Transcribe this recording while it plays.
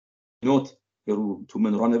نوت که رو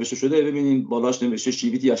تومر نوشته شده، ببینین بالاش نوشته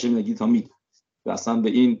شیویتی هشم تامید، و اصلا به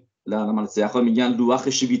این لعنت سیاخا میگن لوخ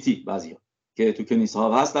شیویتی بعضیا که تو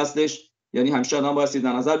کنیسه‌ها هستش. یعنی همیشه آدم باید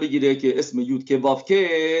در نظر بگیره که اسم یود که واف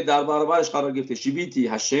که در برابرش قرار گرفته شیویتی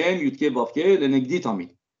هشم، یود که واف که لنگدی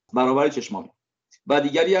تامید، برابر چشمامی. و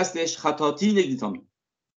دیگری هستش خطاتی نگدی تامید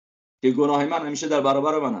که گناه من همیشه در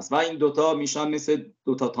برابر من است. و این دوتا میشن مثل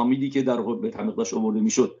دوتا تامیدی که در به تمیدش آورده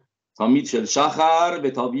میشد، تامید شل شخر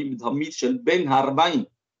به تامید شل بن هربین،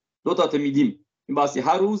 دوتا تمیدیم، این باسی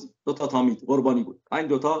هر روز دوتا تامید قربانی بود. این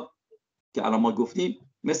دوتا که الان ما گفتیم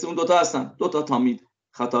مثل اون دوتا هستن، دوتا تامید،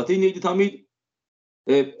 خطاتی نگدی تامید،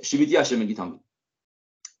 شیویتی هشم نگدی تامید،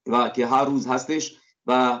 و که هر روز هستش.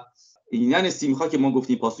 و این یعنی سیمخا که ما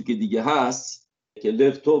گفتیم پاسوک دیگه هست که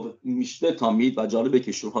لفتوب میشته تامید، و جالبه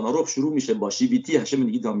که شروع شروع میشه با شیویتی هشم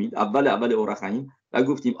نگدی تامید اول اورخیم، و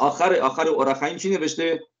گفتیم آخر اورخیم چی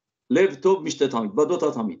نوشته؟ لفتوب میشته تامید، با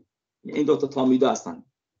دوتا تامید. این دوتا تامید هستن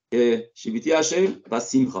که شیویتی هشم و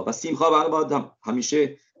سیمخا، و سیمخا باید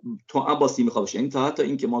همیشه تو هم با سیمخا باشه. یعنی تا حتی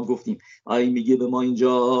این که ما گفتیم آی میگه به ما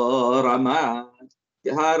اینجا رحمت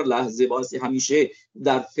که هر لحظه باسی همیشه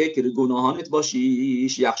در فکر گناهانت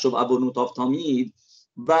باشیش، یخشب ابونوتاف تامید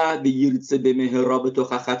و به یرتسه به مهرا به تو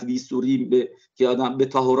خخت ویسوری که آدم به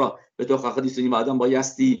تاهورا به تو خخت ویسوری و آدم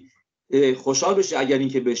بایستی خوشحال بشه اگر این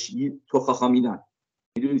که بشی تو خاخامیدن.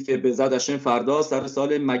 میدونید که به زد هشم فردا سر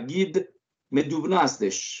سال مگید مدوبنه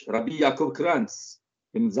هستش، ربی یعقوب کرنس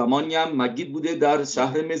این زمانی هم مگید بوده در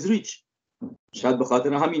شهر مزریچ، شاید به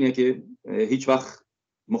خاطر همینه که هیچ وقت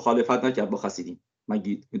مخالفت نکرد با خسیدیم.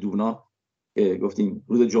 مگید مدوبنا گفتیم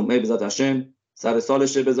روز جمعه به زد هشم سر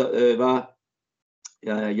سالشه و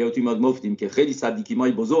یادتون میاد گفتیم که خیلی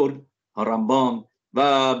صدیقیمای بزرگ رمبام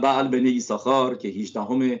و بعل بن ایساخار که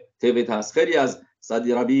 18 تبت هست، خیلی از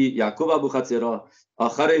صدی ربی یعقوب ابوخصرا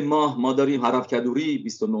آخر ماه ما داریم حرف کدوری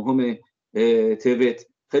 29 تبت،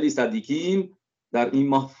 خیلی صدیقیم در این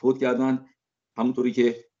ماه فوت کردن. همونطوری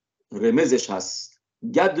که رمزش هست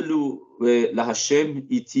گدلو لهشم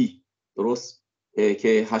ایتی، درست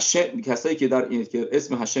که هشم کسایی که در این که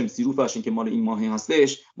اسم هشم سیروف هشم که مال این ماهی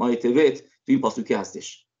هستش، ماه تبت تو این پاسوکه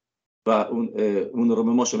هستش، و اون رو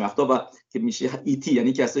به ما شمختا و که میشه ایتی،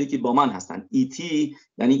 یعنی کسایی که با من هستن. ایتی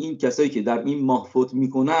یعنی این کسایی که در این ماه فوت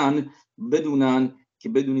میکنن بدونن که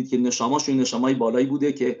بدونید که نشاماشون نشامای بالایی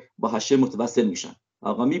بوده که با هشم متوسل میشن.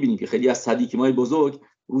 آقا میبینیم که خیلی از صدیقیمای بزرگ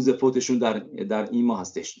روز فوتشون در این ماه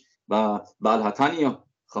هستش. و بالحتنی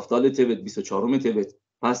خفتال تبت 24 تبت.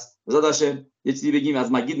 پس زاداشه یه چیزی بگیم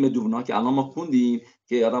از مگید مدوبنا که الان ما خوندیم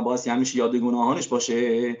که آدم باید همیشه یاد گناهانش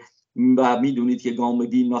باشه، و میدونید که گام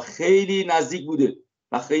بینا خیلی نزدیک بوده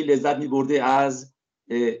و خیلی لذت میبرده از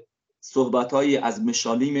صحبت‌های از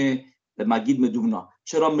مشالیم مگید مدوبنا.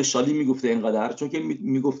 چرا مشالیم میگفته اینقدر؟ چون که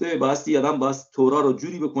میگفته بایستی آدم باید تورا رو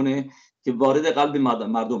جوری بکنه که وارد قلب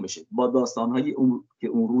مردم بشه، با داستان‌های که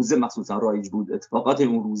اون روزه مخصوصا رایج بود، اتفاقات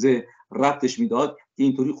اون روزه ربطش میداد که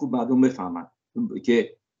اینطوری خوب مردم بفهمن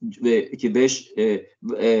که بهش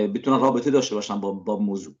بتونن رابطه داشته باشن با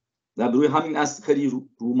موضوع. در روی همین از خیلی رو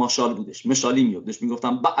ماشال بودش، مشالی میادش،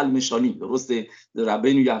 میگفتم بعل مشالی، درسته؟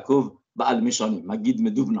 ربین یعقوب بعل مشالی مگید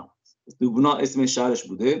مدوبنا اسم شهرش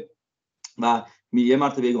بوده. و یه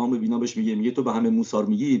مرتبه گام بینا بهش میگه تو به همه موسار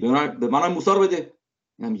میگی، به منم موسار بده.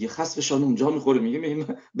 میگه خسفشان اونجا میخوره، میگه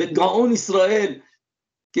به گاون اسرائیل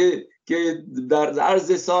که در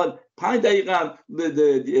عرض سال 5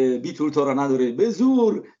 دقیقه بیتور تورا نداره، به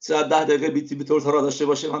زور 10 دقیقه بیتور تورا داشته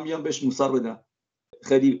باشه، من میام بهش موسار بدم.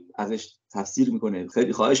 خیلی ازش تفسیر میکنه،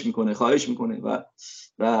 خیلی خواهش میکنه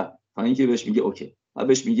و تا اینکه بهش میگه اوکی، و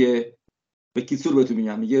بهش میگه به کیسور بهتون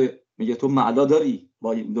میگم، میگه تو معلا داری،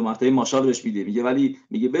 با 2 مرتبه ماشال بهش میده، میگه ولی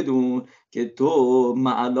میگه بدون که تو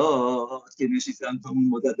معلا که نشیدن تو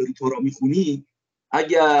مدت داری تو را میخونی،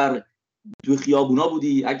 اگر تو خیابونا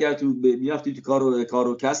بودی، اگر تو میرفتی تو کار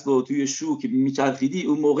و کسب و توی شو که میچرخیدی،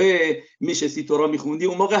 اون موقع میشستی تو را میخوندی،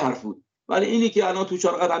 اون موقع حرف بود. ولی اینی که الان تو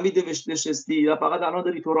 4 قدمی نشستی و فقط الان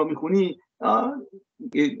داری تو را میخونی،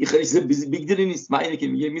 خیلی بیگ دیلی نیست. من اینی که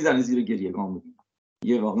میگه میزنه زیر گریه گام میگه،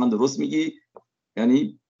 یه واقعا درست میگی،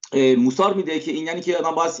 یعنی موسار میده که این یعنی که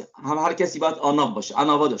آدم باید هر کسی باید آناوا باشه،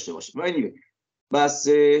 آناوا داشته باشه. یعنی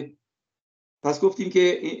پس گفتیم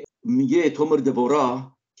که میگه تومر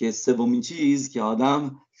دبورا که سومین چیز که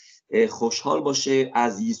آدم خوشحال باشه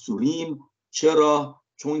از یسوریم. چرا؟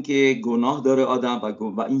 چون که گناه داره آدم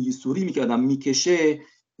و این یسوریمی که آدم میکشه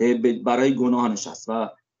برای گناهانش هست. و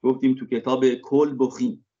گفتیم تو کتاب کل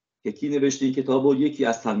بخیم که کی نوشته این کتابو؟ یکی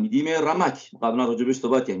از تلمیدیم رمک، قبلا راجبش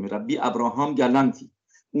صحبت کردیم، ربی ابراهام گلنتی.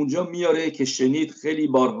 اونجا میاره که شنید خیلی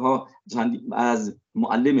بارها از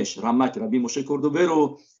معلمش رمک ربی موشه کردوبه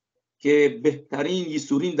رو که بهترین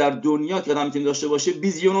یسورین در دنیا که آدم میتونه داشته باشه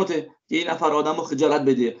بیزیونوته، که این نفر آدمو خجالت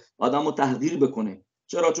بده، آدمو تحقیر بکنه.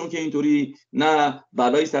 چرا؟ چون که اینطوری نه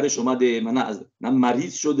بلایی سرش اومده، نه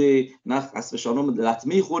مریض شده، نه خصفشانم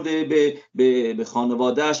لطمه خورده به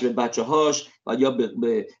خانوادهش، به بچه‌هاش و یا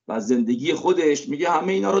به زندگی خودش. میگه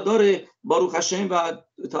همه اینا رو داره باروخ هشم و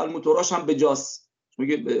تلمود توراش هم بجاست.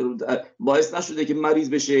 میگه باعث نشده که مریض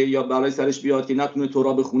بشه یا بلای سرش بیاد که نتونه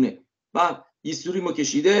تورا بخونه و یسوری ما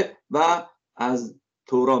کشیده و از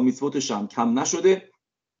تورا میتوتش هم کم نشده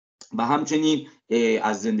و همچنین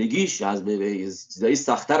از زندگیش از چیزایی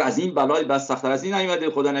سخت‌تر از این بلای بس سخت‌تر از این نیومده.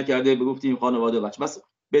 خدا نکرده بگفتیم خانواده و بچه. بس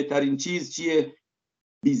بهترین چیز چیه؟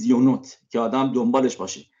 بیزیونوت، که آدم دنبالش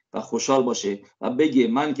باشه و خوشحال باشه و بگه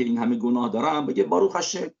من که این همه گناه دارم، بگه باروخ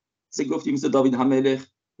هشم. گفتیم مثل داوید هملخ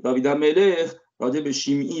راجع به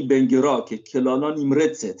شیمعی بنگرا که کلالا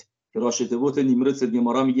نیمرتست که راشته بوت نیمرتست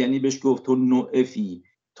گمارا میگه، یعنی بهش گفت تو نوعفی،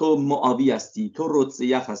 تو معاوی هستی، تو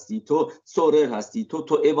رتسیخ هستی، تو سورر هستی،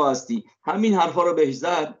 تو ایوا هستی. همین حرفا رو بهش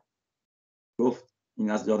زد. گفت این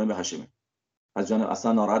از جانب هشمه، از جانب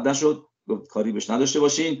اصلا ناراحت نشد، گفت کاری بهش نداشته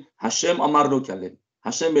باشین. هشم امر رو کلم،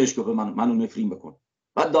 هشم بهش گفت منو نفرین بکن.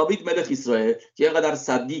 بعد داوید ملک اسرائیل که اینقدر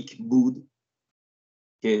صدیق بود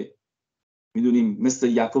که میدونیم مثل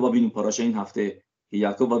یعقوب و بینو پاراشه این هفته که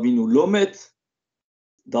یعقوب و بینو لومت،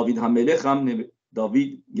 داوید هم ملک هم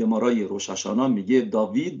داوید گمارای روش هاشانا میگه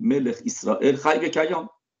داوید ملک اسرائیل خیبه کیام.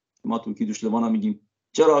 ما تو کیدوش لوان هم میگیم.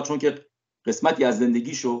 چرا؟ چون که قسمتی از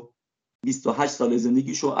زندگیشو 28 سال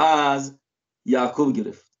زندگیشو از یعقوب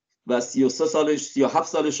گرفت و 33 سالش 37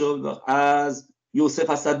 سالشو از یوسف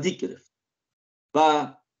از صدیق گرفت و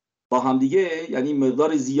با هم دیگه یعنی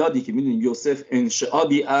مقدار زیادی که میدونیم یوسف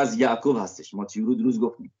انشعابی از یعقوب هستش. ما چیرود روز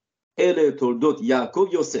گفتیم ال تولدوت یعقوب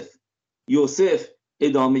یوسف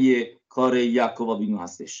ادامه کار یعقوب و بینو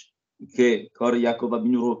هستش که کار یعقوب و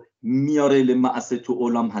بینو رو میاره لمعسه تو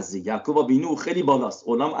اولام هزه. یعقوب و بینو خیلی بالاست،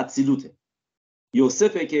 اولام اتسیلوته.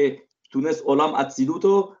 یوسفه که تونست اولام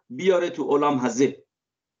اتسیلوتو بیاره تو اولام هزه.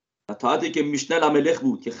 و تا حدی که میشنه لملخ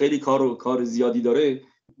بود که خیلی کار زیادی داره،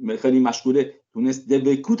 خیلی مشغوله، تونست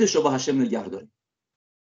دبکوتش رو با هشم نگه داره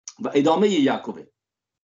و ادامه یعقوبه.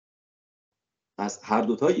 پس هر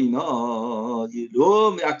دوتای اینا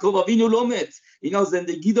یعقوب و بینو لومت، اینا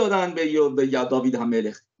زندگی دادن به داوید هم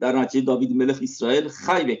ملک. در نتیجه داوید ملک اسرائیل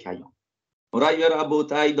خیبه کیام. رای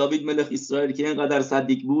ربوتای داوید ملک اسرائیل که اینقدر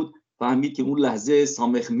صدیق بود فهمید که اون لحظه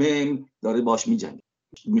سامخ مم داره باش میجنگه،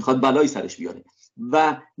 میخواد بلایی سرش بیاره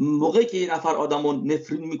و موقعی که یه نفر آدمو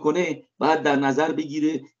نفرین میکنه باید در نظر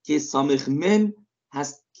بگیره که سامخ مم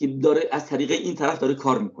هست که داره از طریق این طرف داره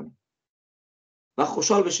کار میکنه و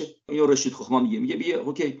خوشحال بشه. یا رشید خخما میگه بیا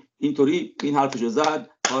اوکی، اینطوری این حرفشو زد،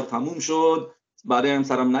 کار تموم شد، برای هم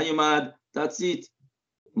سرم نیومد، دتسیت.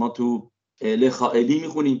 ما تو لخائلی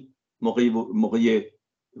میخونیم موقع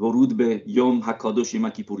ورود به یوم حکادوش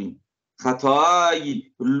مکیپوریم، خطای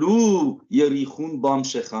لو یریخون بام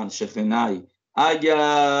شخنای،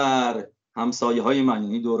 اگر همسایه های من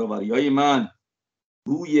یعنی دوروری های من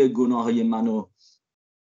بوی گناه های منو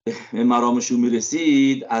مرامشون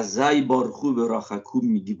میرسید، از زی بارخو به راخکو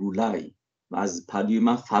میگی بولای، و از پدوی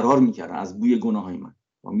من فرار میکردن از بوی گناه های من.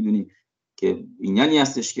 ما میدونیم که این یعنی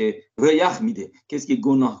هستش که ریخ میده، کسی که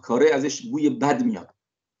گناهکاره ازش بوی بد میاد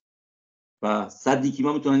و صدیقی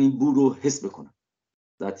ما میتونن این بو رو حس بکنن.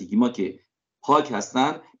 صدیقی ما که پاک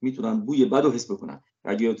هستن میتونن بوی بد رو حس بکنن.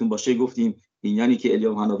 اگه یادتون باشه گفتیم این یعنی که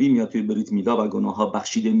الیاو حناوی میاد توی بریت میلا و گناه ها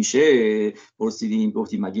بخشیده میشه. پرسیدیم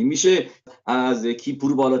گفتیم مگه میشه از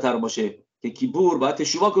کیپور بالاتر باشه که کیپور باید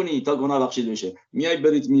تشویق کنی تا گناه بخشیده بشه، میای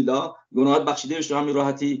بریت میلا گناهات بخشیده بشه همین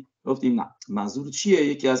راحتی؟ گفتیم نه. منظور چیه؟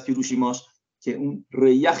 یکی از پیروشیماش که اون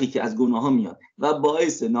ریخی که از گناه ها میاد و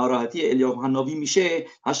باعث ناراحتی الیاو حناوی میشه،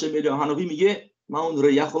 هشم الیاو حناوی میگه من اون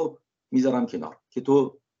ریخو میذارم کنار که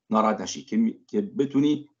تو ناراحت نشی، که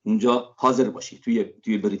بتونی اونجا حاضر باشی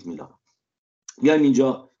توی بریت میلا. بیایم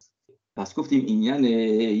اینجا. پس گفتیم این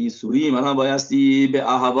یعنی سوری مثلا بایستی به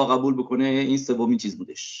احوا قبول بکنه. این سومین چیز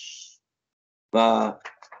بودش. و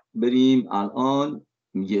بریم الان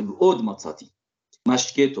میگه اود ماتساتی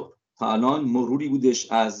مشکتو. تا الان مروری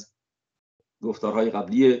بودش از گفتارهای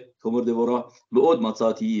قبلی تومر دبورا. به اود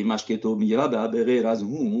ماتساتی مشکتو میگه به غیر از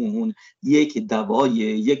اون یک دوای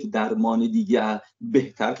یک درمان دیگه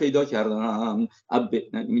بهتر پیدا کردم.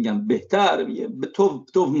 میگم بهتر، میگه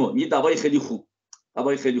یه دوای خیلی خوب،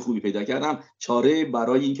 دوای خیلی خوبی پیدا کردم، چاره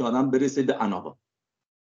برای اینکه آدم برسه به اناوا.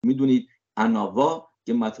 میدونید اناوا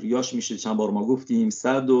که متریاش میشه چند بار ما گفتیم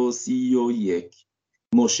 131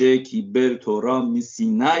 موشه کیبر تورا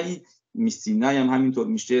میسینای هم همینطور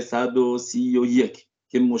میشه 131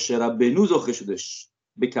 که موشه را بنو زخه شدش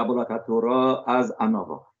به کبالت تورا از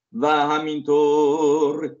اناوا. و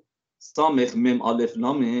همینطور سامخ مم الف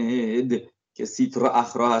لامد که سیترا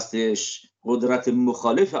اخرا هستش، قدرت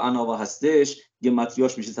مخالف اناوا هستش،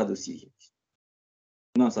 گمتریاش میشه 131.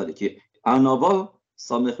 اون ساده که اناوا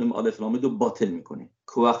سامخ مم الف لامد رو باطل میکنه،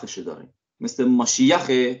 کوخش داره، مثل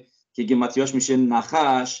ماشیخه که گمتریاش میشه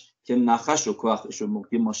نخش، که نخش و کوخش و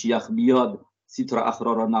موقع ماشیخ بیاد سیترا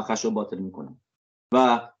اخرا را نخش رو باطل میکنه.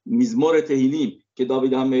 و مزمور تهیلیم که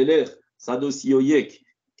داوید همملک 131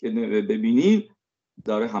 که ببینیم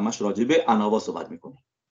داره همش راجع به اناوا صحبت میکنه.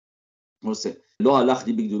 درسته؟ لا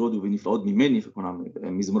لختی بیگ درود و بنفراد میمنی فکر کنم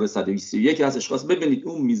مزمور 121 هستش. خواست ببینید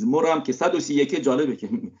اون مزمورم که 131 جالبه که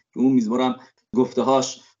اون مزمورم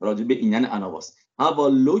گفته‌هاش راجع به اینن اناواست.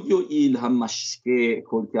 اولو یو ایل همش که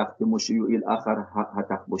کل کفت مشیو ایل آخر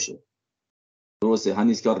حتق باشه. درسته؟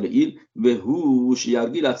 هنیز کار ایل و هوش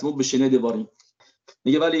یارگی لطمو بشنه دواری.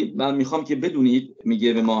 میگه ولی من میخوام که بدونید،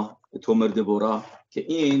 میگه به ما تومر دبورا، که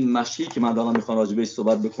این مشی که من الان میخوام راجع بهش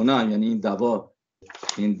صحبت بکنم، یعنی این دوا،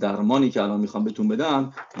 این درمانی که الان میخوام بهتون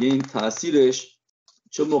بدم، یه این تاثیرش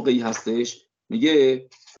چه موقعی هستش؟ میگه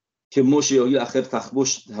که مشیاهی اخر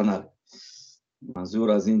تخبوش تنر.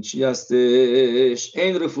 منظور از این چی هستش؟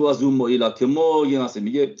 این رفو از اون مویلا که ما یه ناسه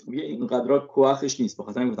میگه این قدرها کوخش نیست،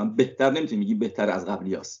 بخاطر میگفتم بهتر نمیتونی میگی بهتر از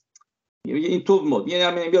قبلی هست. میگه این تو مود،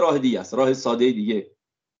 یعنی راه دیگه است، راه ساده دیگه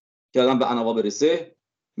که آدم به اناوا برسه.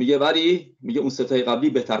 میگه ولی میگه اون ستای قبلی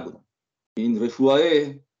بهتر بودن. این رفواه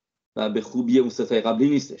و به خوبی اون ستای قبلی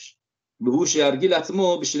نیستش. به هوش ارگی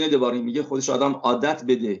لطمو بشینه دوباره. میگه خودش آدم عادت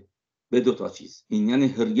بده به دو تا چیز. این یعنی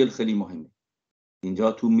هرگل خیلی مهمه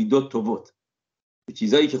اینجا تو میدوت تو بود.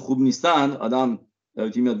 چیزایی که خوب نیستن آدم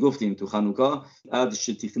میاد گفتیم تو خانوکا اد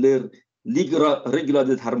شتیخلر لیگرا رگلاد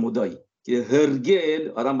هر مودایی که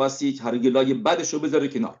هرگل آدم واسه هرگلای بدشو بذاره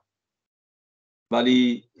کنار،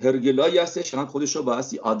 ولی هرگلایی هستش که خودشو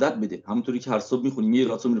واسه عادت بده. همونطوری که هر صبح میخونیم یه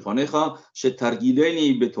راتو میفانه ش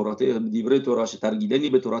ترگیلنی به تورات دیوره توراش ترگیلنی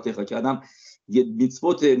به تورات که آدم یه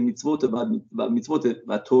میتوت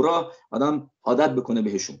و تورا آدم عادت بکنه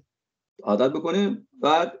بهشون، عادت بکنه،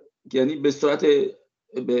 بعد یعنی به صورت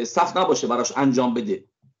به سخت نباشه براش انجام بده،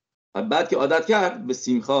 و بعد که عادت کرد به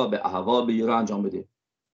سیمخا به احوا به یرا انجام بده.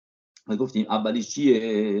 ما گفتیم اولیش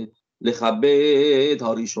چیه؟ لخبت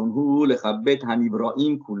هاریشونهو لخبت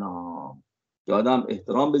هنیبرائیم کلام، که آدم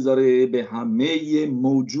احترام بذاره به همه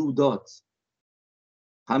موجودات،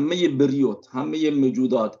 همه بریوت، همه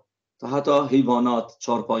موجودات، تا حتی حیوانات،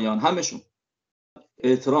 چارپایان، همشون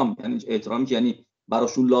احترام. یعنی احترامی که یعنی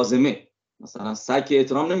براشون لازمه. مثلا سگ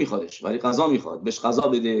احترام نمیخوادش ولی غذا میخواد، بهش غذا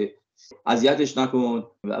بده، اذیتش نکن،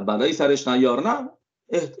 بلایی سرش نیار، نه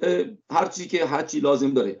هر چی که هر چی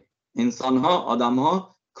لازم داره انسان ها، آدم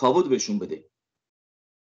ها کابود بهشون بده.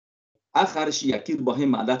 آخرش یکیر با هم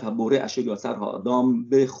معلت دبورا اشل یاسر ها آدم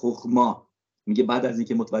به خخما. میگه بعد از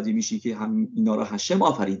اینکه متوجه میشی که هم اینا رو هشم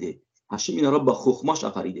آفریده، هشم اینا رو با خخماش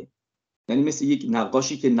آفریده. یعنی مثل یک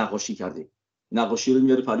نقاشی که نقاشی کرده، نقاشی رو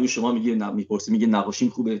میاره پلوی شما، میگه میپرسه، میگه نقاشیم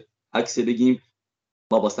خوبه، عکس بگیم،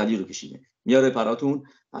 بابا سلی رو کشیده میاره براتون.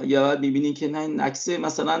 اگه میبینین که نه این عکس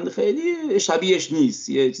مثلا خیلی شبیهش نیست،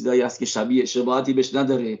 یه چیزایی هست که شباهتی بهش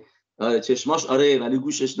نداره، چشماش آره ولی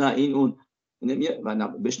گوشش نه، این اون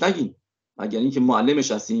بهش نگین. اگر اینکه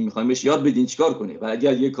معلمش هستین میخوایم بهش یاد بدین چیکار کنه، و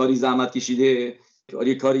اگر یه کاری زحمت کشیده،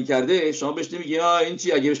 یه کاری کرده، شما بهش نمیگی این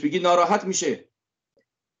چی، اگه بهش بگی ناراحت میشه.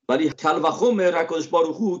 ولی کل و خم رکادش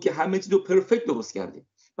باروخو که همه چیزو پرفکت درست کرده.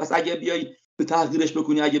 پس اگه بیای به تحقیرش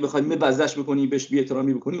بکنی، اگه بخوای مبزش بکنی، بهش بی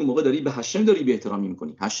احترامی بکنی، اون موقع داری به هشم داری بی احترامی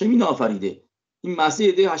میکنی. هشم اینو آفریده، این مسیح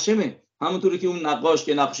ایده هشمه. همونطوری که اون نقاش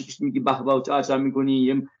که نقاشی کشید میگی به به و چه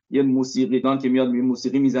میکنی، یه موسیقیدان که میاد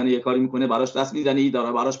موسیقی میزنه، یه کاری میکنه، براش دست میزنی،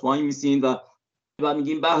 داره براش پایین میسین و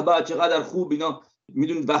میگیم به به چقدر خوب، اینا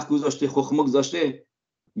میدونید وقت گذاشته، خخمه گذاشته.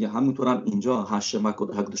 یا همونطور هم اینجا هشم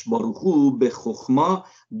حقدش باروخو به خخما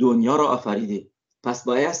دنیا را آفریده. پس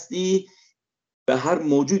بایستی به هر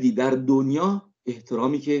موجودی در دنیا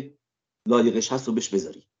احترامی که لایقش هست رو بهش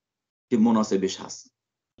بذاری، که مناسبش هست.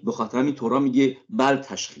 به خاطر همین تورا میگه بل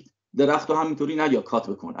تشخید. درخت رو همینطوری نیا کات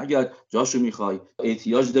بکن، اگر جاشو میخوای،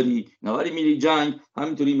 احتیاج داری، نواری میری جنگ،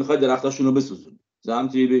 همینطوری میخوای درختاشون رو بسوزونی،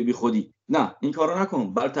 همینطوری بی خودی، نه این کارو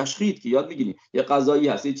نکن. بل تشخید که یاد بگیری یه غذایی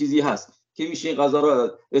هست، یه چیزی هست که میشه این غذا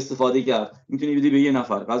رو استفاده کرد، میتونی بدی به یه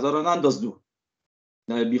نفر، غذا رو ننداز دور،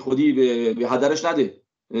 نه بی خودی به هدرش نده،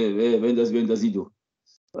 بندازی دور.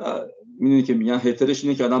 میدونی که میگن هترش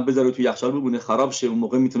اینه که آدم بذاره تو یخچال بمونه خراب شه، اون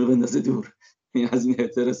موقع میتونه بندازه دور. این از این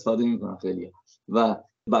هتر استفاده میکنن خیلی. و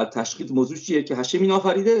بعد تشخیص موضوع چیه؟ که هشم این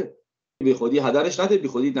آفریده، بی خودی هدرش نده، بی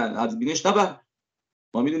خودی از بینش نبر.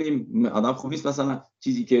 ما میدونیم آدم خوب نیست مثلا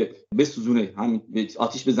چیزی که بسوزونه، همین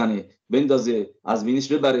آتیش بزنه، بندازه، از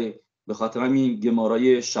بینش ببره، به خاطر همین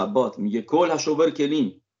گمارای شبات میگه کل هشوور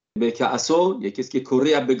کلیم به کاسو، یکی کسی که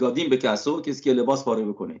کره بگادیم به کاسو، کسی که لباس پاره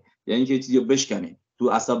بکنه، یعنی که چیزی رو بشکنه تو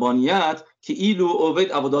عصبانیت که ایلو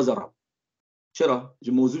اوید عبادازارا. چرا؟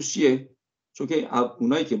 موضوع چیه؟ چون که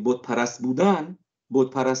اونایی که بت پرست بودن، بت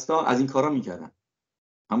پرستا از این کارا میکردن.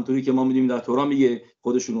 همونطوری که ما می‌دونیم در تورا میگه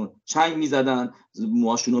خودشونو چنگ میزدن،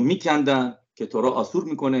 موهاشونو میکندن که تورا آسور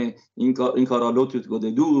میکنه این کارا لوت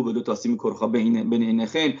گده دو به دو تاسیم کرخا بین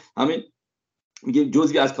نخن. همین میگه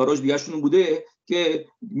جزئی از کاراش دیگه‌شون بوده که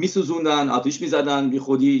میسوزوندن، آتش میزدن، بی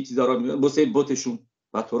خودی چیزا رو واسه بتشون.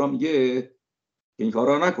 و تورا میگه که این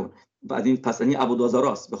کارا نکن. بعد این پس این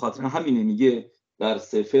عبودازاراست. به خاطر همینه میگه در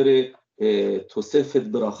سفر توصفت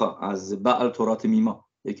براخا از بعل تورات میما،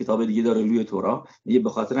 یک کتاب دیگه داره روی تورا، میگه به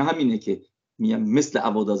خاطر همینه که میگم مثل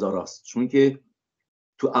عبودازاراست، چون که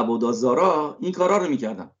تو عبودازارا این کارا رو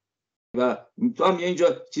میکردن و تو هم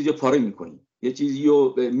اینجا چیزی پاره میکنی، یه چیزی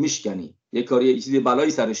رو میشکنی، یه کاری، یه چیزی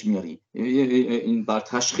بلایی سرش میاری. این بر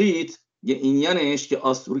تشخیص یه اینیانش که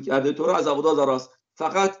آسور کرده تو رو از عبودازاراست.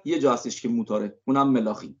 فقط یه جا هستش که موتاره، اونم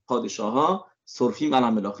ملاخیم. پادشاه ها صرفیم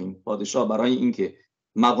علم ملاخیم. پادشاه برای اینکه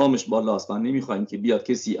مقامش بالاست و نمیخوایم که بیاد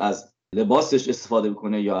کسی از لباسش استفاده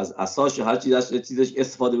بکنه یا از عصاش یا هر چیزش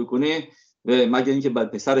استفاده بکنه، مگر اینکه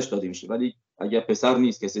بعد پسرش داده میشه. ولی اگر پسر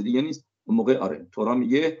نیست، کسی دیگه نیست، اون موقع آره تورا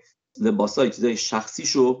میگه لباسای چیزای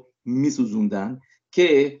شخصیشو میسوزوندن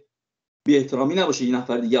که بی احترامی نباشه یه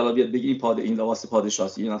نفر دیگه الان بیاد بگه این لباس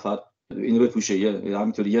پادشاهی، یه نفر اینو بپوشه، یه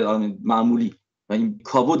همینطوری یه آدم معمولی. و این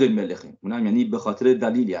کابود ملخه، اونم یعنی به خاطر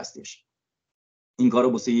دلیلی هستش. این کارو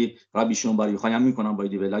واسه ربی شون برای خوایم میکنم با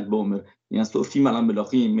دیولک با عمر، یعنی صرفی منم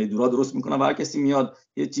ملاخی مدورا درست میکنم و هر کسی میاد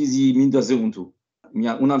یه چیزی میندازه اون تو،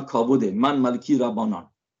 میگن اونم کابوده من ملکی ربانان.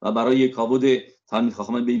 و برای کابود تعمید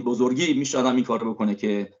خواهم به این بزرگی میشه آدم این کار بکنه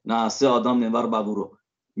که نه سه آدم نور بابورو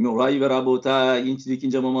مورای و ربوتا. این چیزی که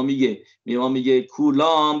اینجا ما میگه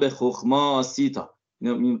کولام به خخما سیتا.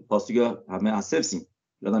 این پاسوگا همه حسابسیم.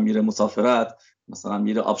 یادم میره مسافرت، مثلا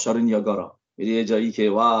میره آبشار نیاگارا، میره یه جایی که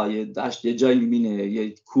واه یه دشت، یه جایی میبینه،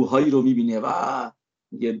 یه کوههایی رو میبینه و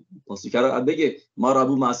یه پاسوگا رو بگه ما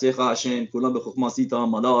ربو مسیح هاشم کولام به خخما سیتا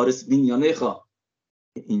مالا آرس بینیانه خا.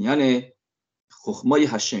 این یعنی خخمای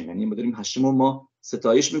هشم، یعنی ما داریم هشم رو ما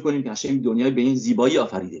ستایش میکنیم که هشم دنیای به این زیبایی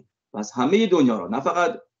آفریده و از همه دنیا رو، نه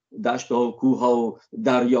فقط دشت ها و کوه ها و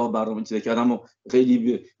دریا برام چیزی کردم و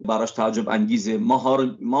خیلی براش تعجب انگیزه.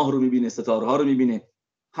 ماه رو میبینه، ستاره ها رو میبینه،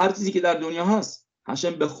 هر چیزی که در دنیا هست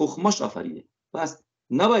هشم به خخماش آفریده. پس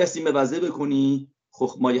نبایستی مبزه بکنی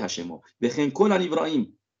خخمای هشمو. بخین کنن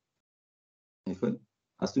ابراهیم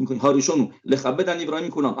هستون میکنی هاریشونو لخبدن ابراهیم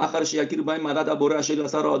کنم آخرش یکی رو باید مدد دبورا اشل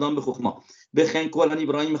اثر آدم به خخما بخین کلن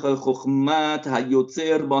ابراهیم خخمت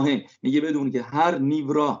هیوتسر باهم. میگه بدون که هر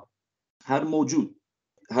نیورا، هر موجود،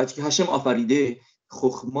 هر که هشم آفریده،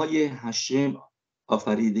 خخمای هشم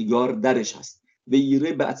آفریدگار درش هست. و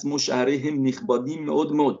یره به اتمو شهره هم نخبادیم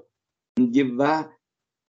مد میگه و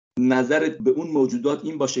نظرت به اون موجودات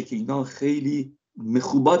این باشه که اینا خیلی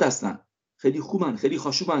مخوبات هستن، خیلی خوبن، خیلی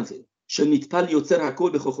خاشوبن. شنیدپل یوتسر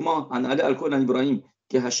حکول به خخما انعله الکل ابراهیم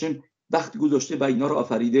که هشم وقت گذاشته و اینا رو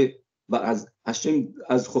آفریده و از هشم،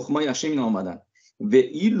 از خخمای هشم اینا آمدن. و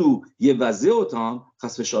ایلو یه وضع اوتام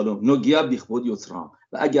خصف شالوم نگیاب بیخبود یوترام.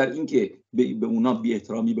 و اگر اینکه به اونا بی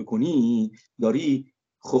احترامی بکنی، داری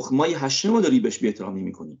خخمای هشم رو داری بهش بی احترامی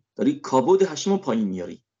میکنی، داری کابود هشم رو پایین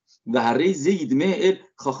میاری. و هر زید مهل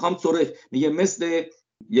خاخام صرف میگه مثل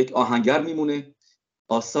یک آهنگر میمونه،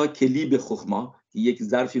 آسا کلی به خخما یک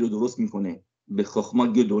ظرفی رو درست میکنه به خخما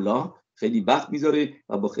گدولا، خیلی وقت میذاره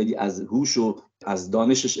و با خیلی از هوش و از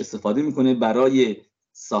دانشش استفاده میکنه برای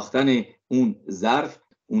ساختن اون ظرف،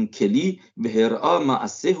 اون کلی. به هرآ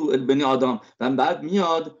معسه البنی آدم و بعد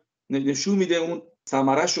میاد نشون میده اون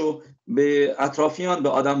ثمره‌شو به اطرافیان، به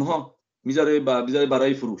آدم‌ها میذاره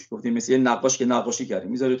برای فروش. گفتیم مثل نقاش که نقاشی کرده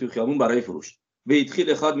میذاره تو خیابون برای فروش.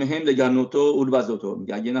 ویدخیل خاد مهم لگنوتو اولوازوتو،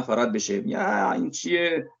 میگه اگه نفرت بشه یا این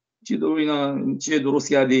چیه، چی دو اینا، این چیه درست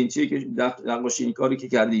کردی، این چیه که نقاشی این کاری که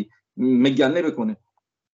کردی مگنه بکنه.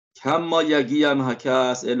 کم ما یگی هم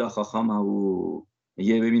حکس الا خاخامو.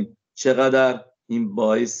 میگه ببین چقدر این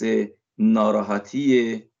باعث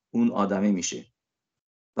ناراحتی اون آدمه میشه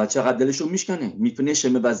و چقدر دلشو میشکنه. میتونه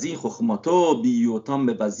شمه وزی خخماتو بیوتام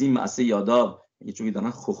به وزی معسه یادا، یه چونی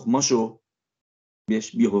دارن خخماشو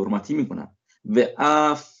بهش بی حرمتی میکنن. و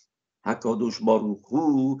اف حکادوش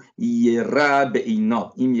باروخو یه رب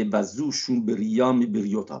اینا این یه وزوشون به ریام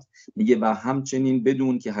بریوتاف. میگه و همچنین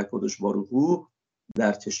بدون که حکادوش باروخو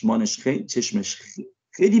در چشمانش چشمش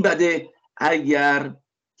خیلی بده اگر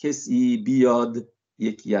کسی بیاد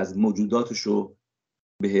یکی از موجوداتشو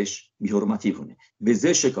بهش بی‌حرمتی کنه. به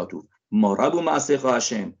زه شکاتو ما رب و معصیخ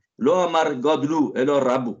هاشم لو امر گادلو الا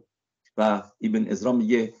ربو. و ابن عزرا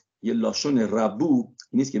میگه یه لاشون ربو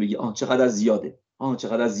نیست که بگی چقدر زیاده،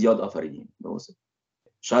 چقدر زیاد آفریدیم.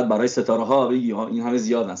 شاید برای ستاره ها بگی این همه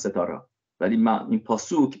زیادن ستاره، ولی این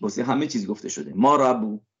پاسوک واسه همه چیز گفته شده. ما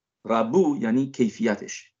ربو یعنی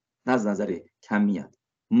کیفیتش، نه از نظر کمیت.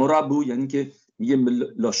 مربو یعنی که میگه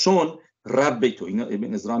لاشون رب تو. اینا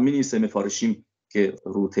ابن عزرا می‌نویسه مفارشیم که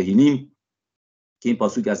رو تهینیم که این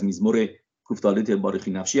پاسوک از مزمور کوفتالت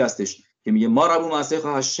باریخی نفشی هستش که میگه ما ربو مسیح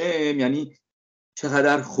هاشم، یعنی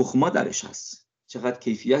چقدر خخما درش هست، چقدر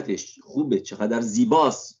کیفیتش خوبه، چقدر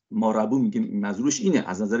زیباست. ما ربو میگه منظورش اینه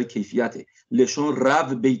از نظر کیفیته. لشون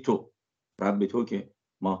رب بیتو که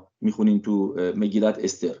ما میخونیم تو مگیلت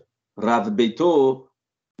استر، رب بیتو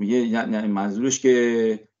میگه یعنی منظورش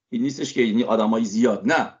که این نیستش که یعنی آدمای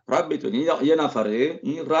زیاد، نه، رب بیتو یعنی یه نفره،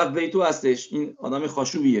 این رب بیتو هستش، این آدم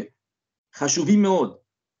خشوبیه، خشوبی مود،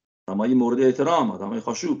 آدمای مورد احترام، آدمای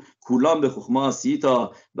خشوب. کولان به خخما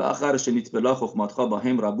سیتا و آخر شنیت بلا خخماتخا با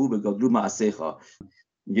هم ربو به گادلو معسیخا.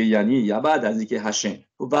 یعنی یا بعد از اینکه هشم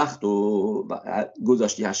وقت و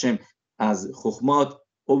گذاشتی هشم از خخمات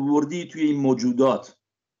آوردی توی این موجودات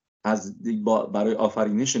از برای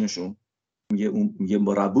آفرینششون، میگه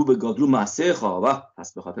با ربو به گادلو معسیخا. و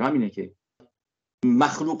پس به خاطر همینه که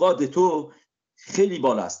مخلوقات تو خیلی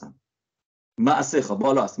بالا هستن، معسخ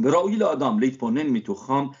بالا است. برای آدم لیت پونن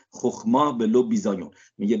میتوخام خخما به لو بیزایون.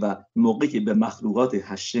 میگه و موقعی که به مخلوقات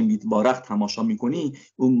هشم یتبارک تماشا میکنی،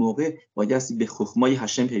 اون موقع بایستی به خخمای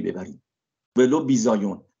هشم پی ببری، به لو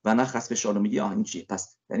بیزایون و نه خسف شالو. میگه این چیه؟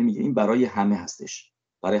 پس یعنی میگه این برای همه هستش،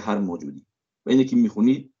 برای هر موجودی. و اینه که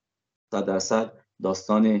میخونید 100%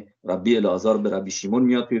 داستان ربی العازر به ربی شیمون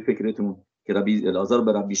میاد توی فکرتون که ربی العازر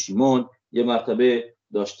به ربی شیمون یه مرتبه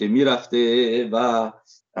داشته میرفته و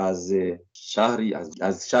از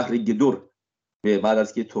شهر گدور بعد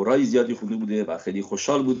از که تورای زیادی خونده بوده و خیلی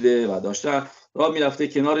خوشحال بوده و داشته راه میرفته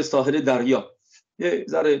کنار ساحل دریا یه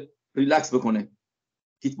ذره ریلکس بکنه،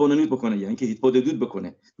 هیتبوننود بکنه، یعنی که هیتبوددود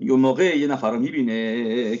بکنه. یه موقع یه نفر رو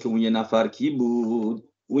میبینه که اون یه نفر کی بود؟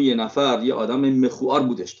 اون یه نفر یه آدم مخوار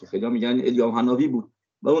بودش که خیلی میگن الیام حناوی بود.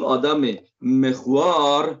 و اون آدم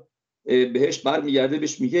مخوار بهش برمیگرده،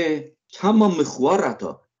 بهش میگه کما مخوار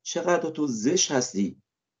رتا، چقدر تو زشت هستی،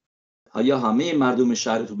 آیا همه مردم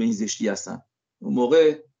شهر تو به این زشتی هستن؟ اون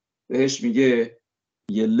موقع بهش میگه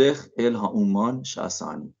یه لخ الها اومان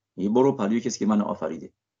شاسانی، یه برو پلوی کسی که من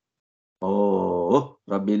آفریده.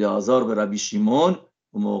 ربی العازر به ربی شیمون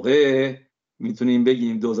اون موقع میتونیم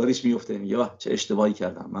بگیم دوزاریش میفته، میگه چه اشتباهی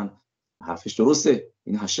کردم من، حرفش درسته،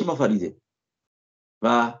 این هشم آفریده.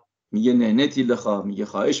 و میگه نه نتی لخا، میگه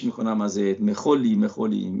خواهش میکنم ازت،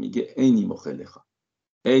 مخولی، میگه اینی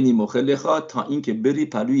مخلخا تا اینکه بری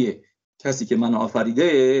پلوی کسی که منو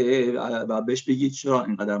آفریده و بهش بگی چرا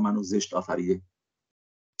اینقدر منو زشت آفریده.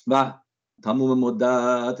 و تمام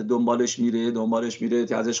مدت دنبالش میره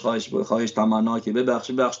که ازش خواهش تمنا که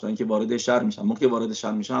ببخش تا اینکه وارد شهر میشن. موقع وارد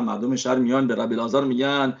شهر میشن مردم شهر میان به ربی العازر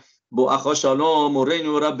میگن با اخا شالوم و رین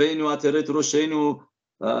و ربین و اترت رو شین.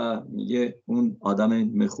 و میگه اون آدم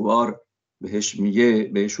مخوار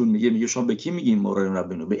بهشون میگه شما به کی میگین مورین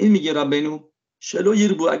ربینو؟ به این میگه ربینو شلو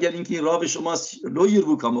یربو، اگر اینکه این راه به شماست لو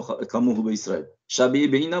یربو کامو به اسرائیل، شبیه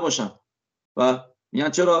به این نباشن. و میگن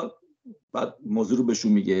چرا؟ بعد موضوع رو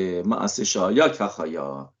بهشون میگه معسشا یا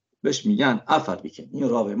کخایا، بهش میگن عفو بکن، این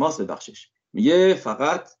راه ماست ببخشش. میگه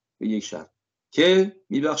فقط به یک شرط که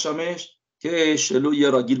میبخشمش که شلو یه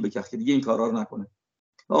راگیل بکخ که دیگه این کارا رو نکنه.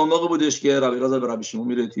 و اون موقع بودش که ربی العازر به ربی شیمون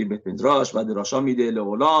میره توی بیت مدراش و دراشا میده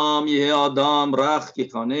لغلام یه آدم رخ که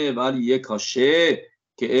کانه ولی یه کاشه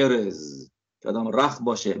که ارز، که آدم رخ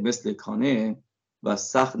باشه مثل کانه و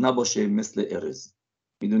سخت نباشه مثل ارز.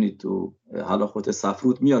 میدونید تو حلاخوت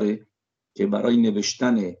سفروت میاره که برای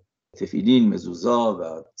نوشتن تفیلین، مزوزا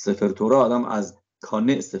و سفر تورا آدم از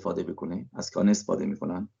کانه استفاده بکنه، از کانه استفاده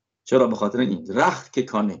میکنن. چرا؟ به خاطر این رخ که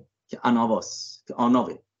کانه که اناواس که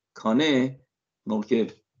آناوه، کانه موقع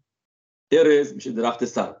ارز میشه درخت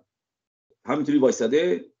سر، همینطوری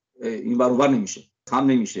وایساده این ور نمیشه، خم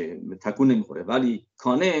نمیشه، تکون نمیخوره. ولی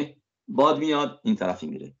کانه باد میاد این طرفی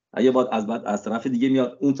میره، اگه باد از طرف دیگه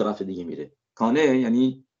میاد اون طرف دیگه میره. کانه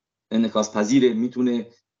یعنی انعکاس پذیره، میتونه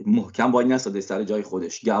محکم وای نساده سر جای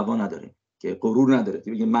خودش، گعوا نداره، که غرور نداره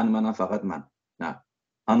که بگه منم فقط من، نه،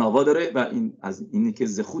 اناوا داره. و این از اینی که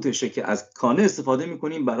زخوتشه که از کانه استفاده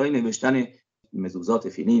میکنیم برای نوشتن مزوزات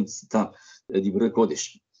فیلین سیتا دیبوره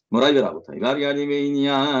کدش. مرای برابطایی برگردیم به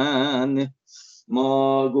اینیان.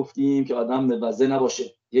 ما گفتیم که آدم مواظب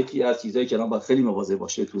نباشه. یکی از چیزایی که آدم باید خیلی مواظب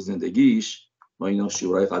باشه تو زندگیش، ما اینو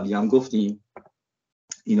شورای قبلی هم گفتیم،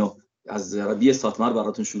 اینو از ربی ساتمر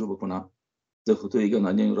براتون شروع بکنم. زخوتو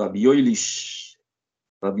ایگانانی ربیویلیش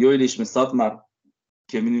و بیایلیش مساتمر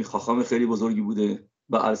که می‌دونید خاخام خیلی بزرگی بوده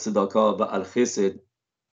و الصداکا و الخصلت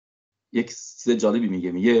یک چیز جالبی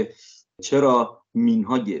میگه چرا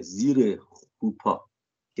مینهای زیر خوپا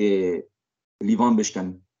که لیوان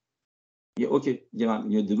بشکنیم. اوکی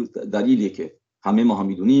یه دلیلیه که همه ما هم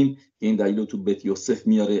میدونیم که این دلیل رو تو بیت یوسف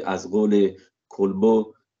میاره، از قول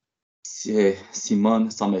کلبو سیمان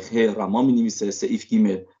سامخه رما مینویسه، سعیف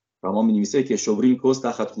گیمه رما مینویسه که شورین کوست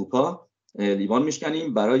تحت خوپا لیوان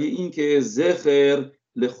میشکنیم برای اینکه زخر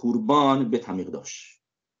لخوربان به تمیق داشت.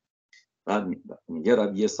 بعد میگه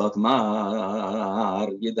ربیه ساتمر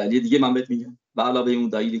یه دلیل دیگه من بهت میگم به علاوه اون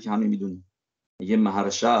دلیلی که همه میدونیم. یه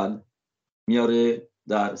مهرشل میاره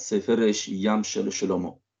در سفرش یم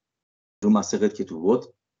شلومو رو مسیقت که تو بود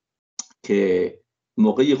که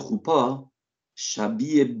موقع خوپا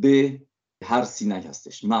شبیه به هر سینگ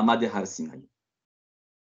هستش، معمد هر سینگ.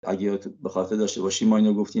 اگه به خاطر داشته باشیم ما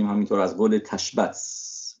اینو گفتیم همینطور از قول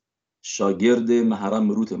تشبتس شاگرد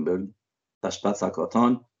محرم روتنبرگ تشبتس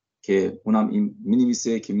سکاتان که اونم این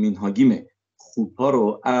مینویسه که مینهاگیم خوپا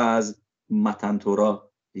رو از متن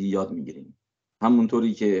تورا یاد میگیریم.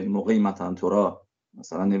 همونطوری که موقع متن تورا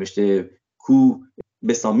مثلا نوشته کو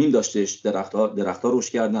بسامین داشتش، درختها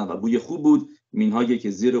روش کردن و بوی خوب بود، مینهایی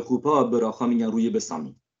که زیر خوپا براخا میگن روی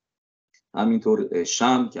بسامین. همینطور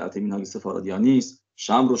شم که البته مینهای سفارادیان نیست،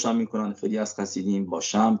 شم روشن میکنن. خیلی از خسیدیم با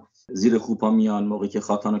شم زیر خوپا میان موقعی که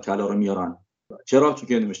خاتان و کلا رو میارن. چرا؟ چون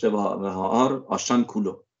که نوشته بهار آشان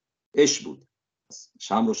کولو اش بود،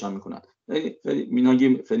 شم روشن میکنن. خیلی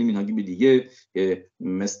مینهاگی دیگه که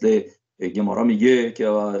مثل گمارا میگه که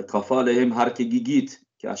کافال هم هر که گیگیت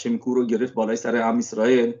که هشم کو رو گرفت بالای سر ام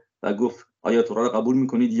اسرائیل و گفت آیا تورا رو قبول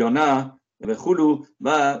میکنید یا نه به خلو،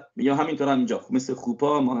 و میگه همینطور هم اینجا مثل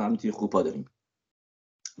خوپا ما هم توی خوپا داریم.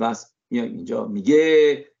 بس اینجا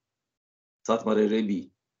میگه ساتمار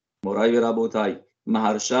ربی مرای ربوتای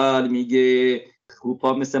مهرشل میگه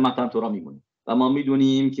خوپا مثل متن تورا میمونه و ما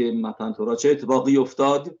میدونیم که متن تورا چه اتفاقی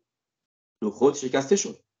افتاد، تو خود شکسته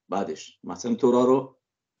شد. بعدش مثلا تورا رو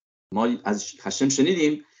ما از هشم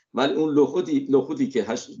شنیدیم ولی اون لوخوتی که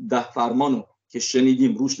 10 فرمانو که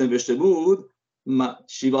شنیدیم روش نوشته بود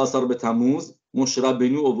شیوا آثار به تموز مشرب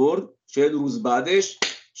بینو آورد 40 روز بعدش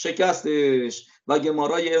شکستش. و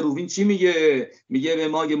گمارای روین چی میگه؟ میگه به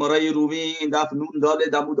ما گمارای روین دف نون داله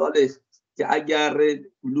دمو داله که اگر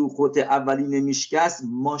لوخوت اولی نمیشکست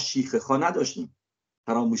ما شیخه خا نداشتیم،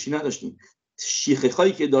 فراموشی نداشتیم. شیخه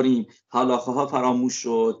هایی که داریم حلاخه ها فراموش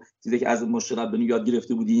شد، چیزی که از مشرب بنو یاد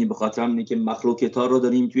گرفته بودیم، به خاطر همینه که مخلوقات رو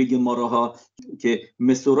داریم توی گماراها که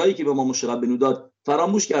مسورایی که به ما مشرب بنو داد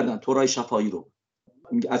فراموش کردن، تورای شفایی رو.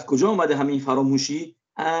 از کجا اومده همین فراموشی؟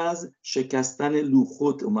 از شکستن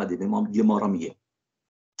لوخوت اومده. به ما گمارا میگه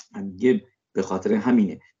به خاطر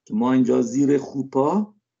همینه که ما اینجا زیر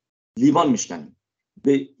خوپا لیوان میشکنیم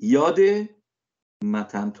به یاد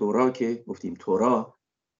متن تورا که گفتیم تورا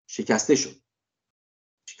شکسته شد.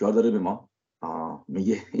 چیکار داره به ما؟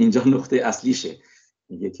 میگه اینجا نقطه اصلیشه،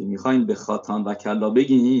 میگه که میخوایم به خاتان و کلا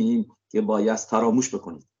بگیم که باید فراموش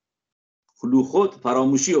بکنید. لوخوت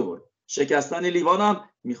فراموشی آورد، شکستن لیوانم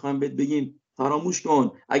میخوایم بهت بگیم فراموش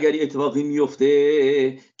کن. اگر یه اتفاقی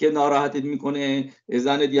میفته که ناراحتت میکنه،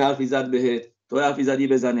 زنت یه حرفی زد بهت، تو حرفی زدی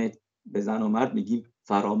بزنت، به زن و مرد میگیم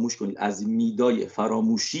فراموش کنید، از میدای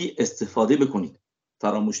فراموشی استفاده بکنید.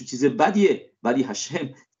 فراموشی چیز بدیه ولی هشم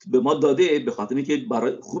به ما داده به خاطر اینکه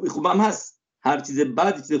برای خوبم هست. هر چیز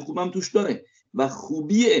بد چیز خوبم توش داره و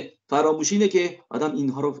خوبی فراموشی اینه که آدم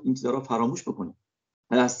این چیزا رو فراموش بکنه.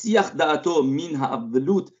 سیخ دعتو مین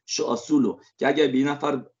اولود شاسولو که اگر به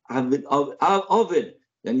نفر اول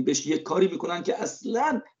یعنی بهش یه کاری میکنن که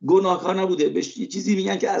اصلا گناهکار نبوده، بهش یه چیزی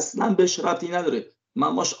میگن که اصلا بهش ربطی نداره،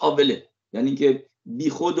 ماماش اوله، یعنی که بی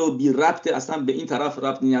خود و بی ربط، اصلا به این طرف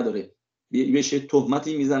ربطی نداره، بهش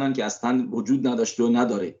تهمتی میزنن که اصلا وجود نداشته و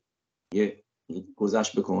نداره. یه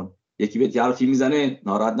گذشت بکن، یکی بهت حرفی میزنه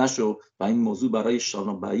ناراحت نشو. و این موضوع برای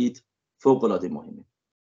شالوم بعید فوق العاده مهمه،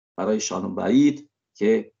 برای شالوم بعید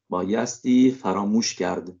که بایستی فراموش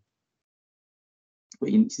کرد. و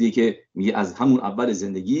این چیزی که میگه از همون اول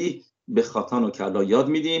زندگی به خاتان و کلا یاد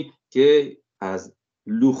میدیم که از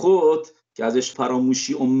لوخوت که ازش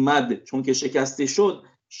فراموشی اومد چون که شکسته شد،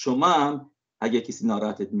 شما هم اگه کسی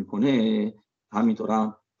ناراحتت میکنه همینطور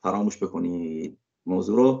هم فراموش بکنید،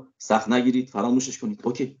 موضوع رو سخت نگیرید، فراموشش کنید.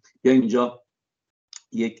 اوکی، یا اینجا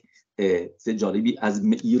یک چیز جالبی از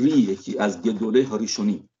معیری، یکی از گدوله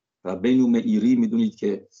هاریشونی و بین معیری میدونید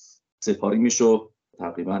که سپاری میشو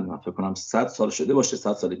تقریبا من فکر کنم 100 سال شده باشه،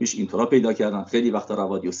 100 سال پیش اینطورا پیدا کردن. خیلی وقتا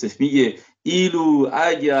رواد یوسف میگه ایلو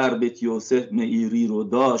اگر بیت یوسف معیری رو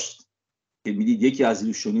داشت که میدید یکی از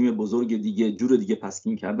ریشونیم بزرگ دیگه جور دیگه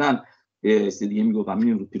پسکین کردن، دیگه میگفت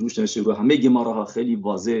همین رو پیروش نوشته رو همه گماراها خیلی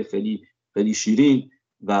واضح، خیلی خیلی شیرین.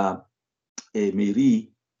 و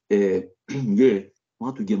میری میگه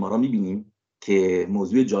ما تو گمارا میبینیم که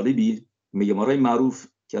موضوع جالبی گمارای معروف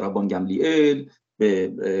که ربان گملیل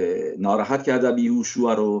به ناراحت کرده ربی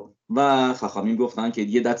یوشوع رو و خاخامین گفتن که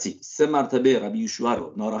دیگه دتسی 3 مرتبه ربی یوشوع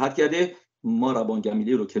رو ناراحت کرده، ما ربان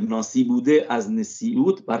گملیل رو که ناسی بوده از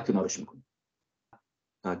نصیحت برکنارش میکنیم.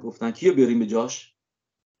 گفتن کیو بیاریم به جاش؟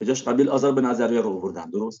 به جاش ربی العازر بن عزریا رو آوردن،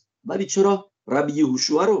 درست، ولی چرا ربی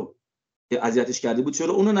یوشوع رو که اذیتش کرده بود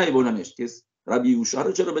چرا اونو نیاوردنش؟ که ربی یوشوع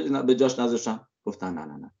رو چرا به جاش نذاشتن؟ گفتن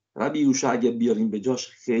نه ربی یوشوع اگه بیاریم به جاش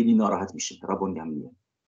خیلی ناراحت میشه ربان گملیل،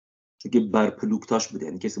 چون که بر پلوکتاش بوده،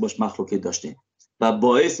 یعنی کسی باش مخلوقات داشته و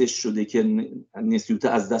باعثش شده که نسیوت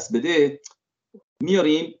از دست بده.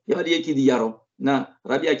 میاریم یا یکی دیگر رو؟ نه،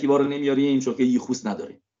 ربی عکیوا رو نمیاریم چون که یخوس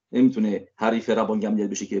نداره، نمیتونه حریف ربان گملیل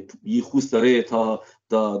بشه که یخوس داره تا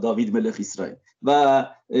داوید ملک اسرائیل. و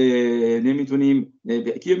نمیتونیم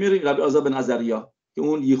کیو میاریم؟ ربی العازر بن عزریا که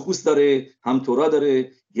اون یخوس داره، هم تورا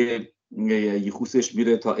داره که یخوسش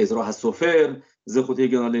میره تا ازرا السفر زخوته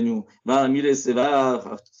گنالنیو و میرسه و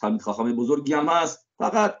حمید خاخام بزرگی هم هست،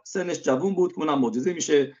 فقط سنش جوون بود که اونم معجزه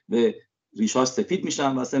میشه به ریشاش سفید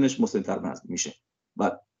میشن و سنش مسن‌تر میشه.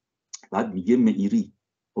 و بعد میگه میری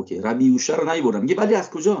اوکی ربی یوشوع رو نیاوردم. میگه ولی از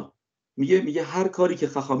کجا؟ میگه هر کاری که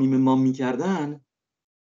خاخامیم ما میکردن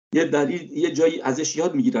یه دلیل، یه جایی ازش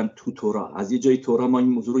یاد میگیرن تو تورا، از یه جایی تورا ما این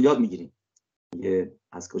موضوع رو یاد میگیریم. میگه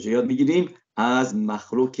از کجا یاد میگیریم؟ از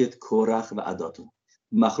مخلوقات کورخ و عداتون.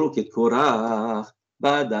 مخلوقات کورخ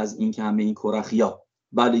بعد از اینکه همه این کورخیا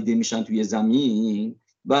بلیده میشن توی زمین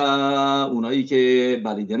و اونایی که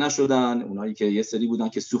بلیده نشدن، اونایی که یه سری بودن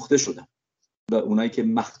که سوخته شدن و اونایی که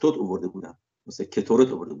مخطوط آورده بودن مثل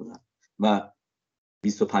کتورت آورده بودن و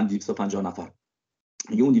 250 نفر،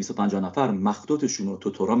 میگه اون 250 نفر مخطوطشون رو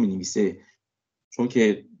تو تورا می‌نویسه چون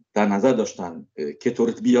که در نظر داشتن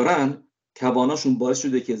کتورت بیارن، کواناشون باعث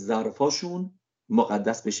شده که ظرفاشون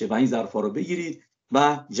مقدس بشه و این ظرفا رو بگیرید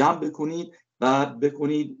و جمع بکنید و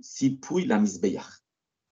بکنید سیپوی لمیز بیخ.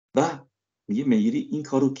 و میگه میری این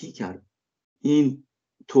کارو کی کرد؟ این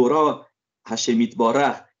تورا هشمیت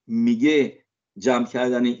باره میگه جمع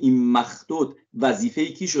کردن این مخطوط وظیفه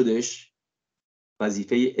کی شدش؟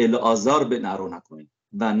 وظیفه العازر بن آرون هکوهن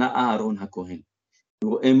و نه آرون هکوهن.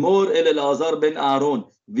 و امور العازر بن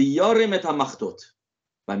آرون و یارمت مخطوط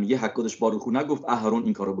و میگه حکدش باروخو نگفت آرون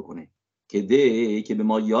این کارو بکنه که به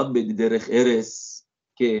ما یاد بده درخ ارس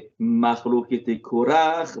که مخلوقات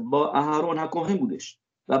کورخ با آرون هکوهن بودش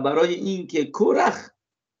و برای این که کورخ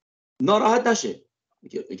ناراحت نشه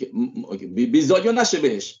بیزاگی نشه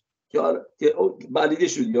بهش که بلیده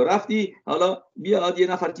شدی یا رفتی حالا بیاد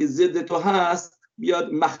یه نفر که ضد تو هست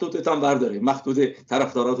بیاد مخطوطت هم برداره، مخطوط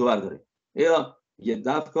طرفداراتو برداره، یا یه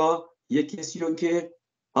دفعه یه کسی رو که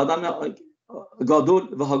آدم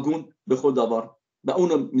گادول و هاگون به خود داور و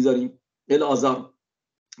اونو میذاریم العازر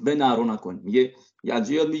به نرو نکن. میگه از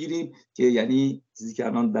یاد میگیریم که یعنی چیزی که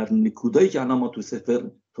الان در نکودایی که الان ما تو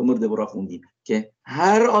سفر تومر دبورا خوندیم که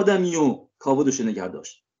هر آدمیو کاودش نگه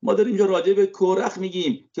داشت. ما داریم اینجا راجع به کورخ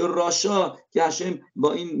میگیم که راشا که هشم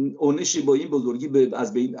با این اونشی با این بزرگی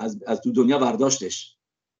از تو دنیا برداشتش،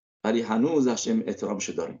 ولی هنوز هشم احترامش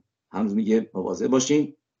داریم. هنوز میگه مواظب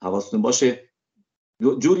باشین، حواستون باشه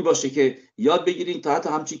جوری باشه که یاد بگیرین تا حتی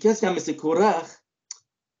همچین کسی هم مثل کورخ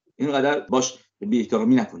اینقدر باش بی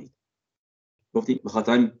احترامی نکنید. گفتیم به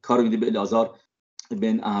خاطر این کار میده به العازر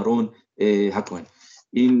بن آرون هکوهن.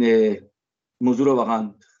 این موضوع رو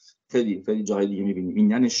واقعا خیلی خیلی جای دیگه میبینیم.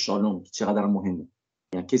 این یعنی شالوم چقدر مهمه،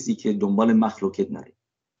 یعنی کسی که دنبال مخلوقات نره،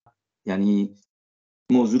 یعنی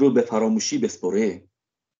موضوع رو به فراموشی بسپره،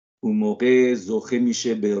 اون موقع زوخه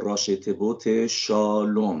میشه به راشتبوت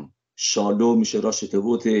شالوم. شالوم میشه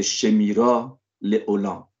راشتبوت شمیرا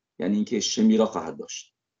لعولام، یعنی اینکه شمیرا خواهد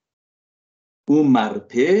داشت. اون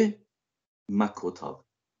مرپه مکوتاب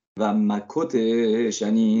و مکوتش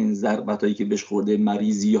یعنی این ضربتایی که بهش خورده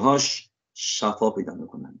مریضی‌هاش شفا پیدا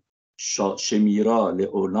میکنن. شمیرا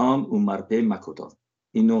لعولام اون مرپه مکوتاب.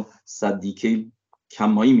 اینو صدیقه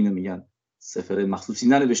کمایی مینو میگن، سفر مخصوصی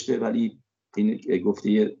ننوشته ولی این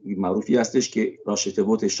گفته معروفی هستش که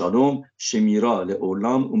راشتبوت شالوم شمیرا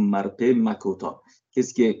لعولام اون مرپه مکوتاب.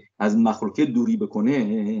 کسی که از مخلوقات دوری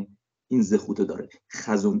بکنه این زخوته داره.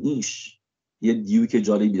 خزونیش یه دیوک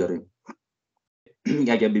جالبی داره،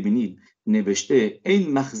 اگر ببینید نوشته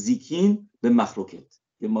این مخزیکین به مخلوقات،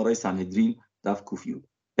 یه مارای سنهدرین دف کوفیود،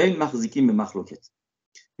 این مخزیکین به مخلوقات.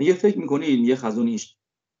 میگه فکر میکنید یه خزونیش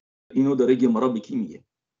اینو داره گمارا به کی میگه؟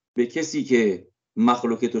 به کسی که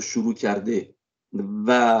مخلوقات رو شروع کرده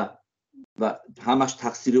و همش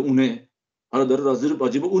تقصیر اونه، حالا داره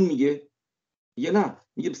راجع به اون میگه میگه نه،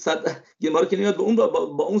 میگه یه ما رو که نمیاد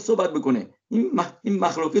با اون صحبت بکنه. این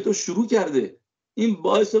مخلوقات رو شروع کرده، این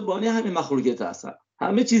باعث و بانی همین مخلوقات هستن،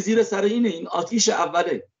 همه چیز زیر سر اینه، این آتیش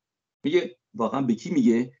اوله. میگه واقعا به کی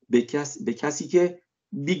میگه؟ به کسی که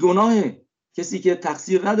بیگناهه، کسی که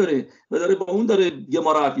تقصیر نداره و داره با اون داره یه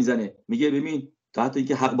ما رو حرف میزنه. میگه ببین تا حتی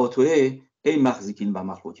اینکه حق با توه، ای مخزیکین و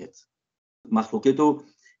مخلوقات رو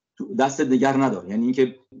دست نگر ندار، یعنی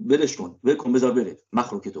اینکه ولش کن، ول کن، بذار بره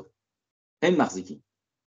مخلوقات رو. این مخزیکی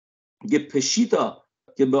میگه پشیتا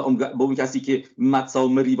که با اون کسی که متسا و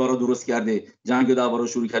مریبا رو درست کرده، جنگ و دعوا رو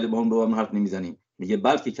شروع کرده، با اون حرف نمیزنیم. میگه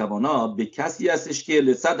بلکه کوانا به کسی هستش که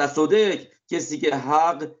لصد صدق، کسی که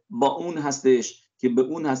حق با اون هستش، که به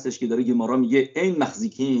اون هستش که داره گمارا میگه این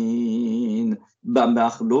مخزیکین به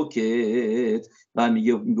مخلوقت. و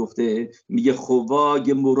میگه خوا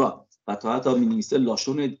گمورا. و تا حتی مینویسه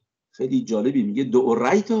لاشون خیلی جالبی، میگه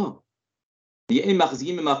دورایتا، میگه این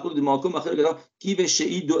مخزیکین به مخلوق دماکم مخلوق کی به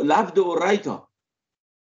شهید لب دورایتا.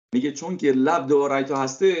 میگه چون که لب دورایتا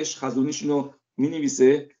هستش، خزونیشونو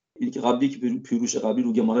مینویسه، این که قبلی که پیروش قبلی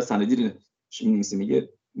رو گمارا سندی مینویسه،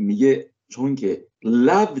 میگه چون که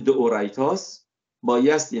لب دورایتاست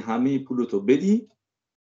بایستی همه پولتو بدی.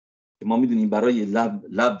 ما میدونیم برای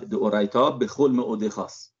لب دورایتا به خلم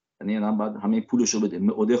اودخاست، یعنی الان بعد همه پولشو بده.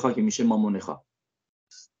 اودخا که میشه مامونخا،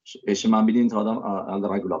 اش من ببینید تا آدم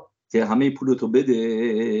الرگولا که همه پولتو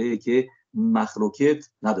بده که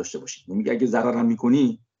مخلوقات نداشته باشی. میگه اگه ضرر هم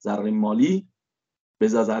میکنی، ضرر مالی،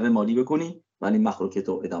 بذار ضرر مالی بکنی ولی مخلوقات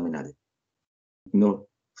رو ادامه نده. اینو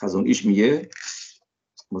خزون ایش میگه،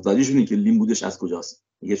 متوجه شدین که لیم بودش از کجاست.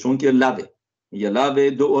 میگه چون که لبه، میگه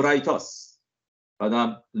لبه دورایتاست،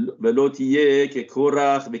 بعدم ولوتیه که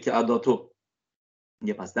کورخ به که اداتو.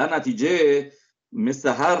 میگه پس در نتیجه مثل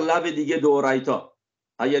هر لب دیگه دورایتا،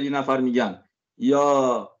 اگر این نفر میگن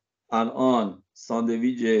یا الان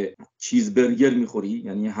ساندویچ چیزبرگر میخوری،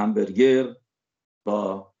 یعنی همبرگر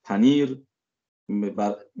با پنیر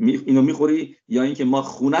اینو میخوری، یا اینکه ما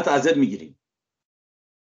خونت ازت میگیریم،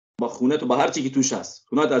 با خونت و با هر چی که توش هست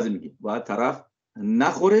خونت ازت میگیریم، باید طرف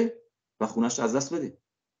نخوره و خونش از دست بده.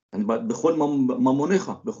 یعنی باید به خود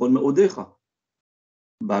مامونخا، به خود اودخا.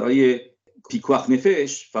 برای پیکوخ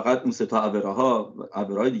نفش فقط اون سه تا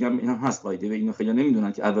عبراهای دیگه هم این هم هست قاعده، و اینو خیلی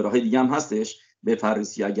نمیدونن که عبراهای دیگه هم هستش به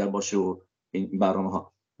فارسی اگر باشه و این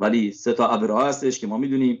برنامه‌ها، ولی سه تا عبرا هستش که ما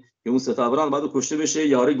میدونیم که اون سه تا عبرا بعد کشته بشه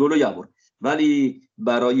یاره گلو یبر. ولی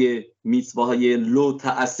برای میتواهای لو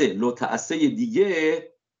تأسه دیگه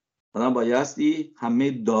آدم بایستی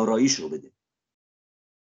همه داراییش رو بده.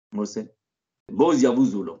 درسته؟ بوز یا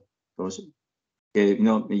بوزولو، درسته؟ که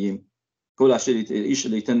اینا میگیم کل اشریت ایش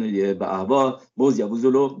لیتن به احوا بوز یا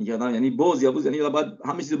بوزولو میگن، یعنی بوز یا بوز یعنی باید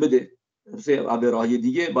همه چیزو بده. عبرای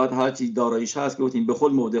دیگه باید هر چی داراییش هست که گفتیم به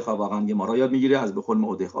خود مودخا، واقعا یه ما یاد میگیره از به خود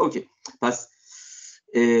مودخا. اوکی، پس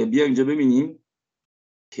بیا اینجا ببینیم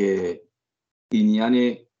که این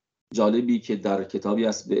یعنی جالبی که در کتابی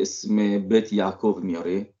است به اسم بیت یعقوب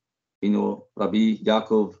میاره. اینو ربی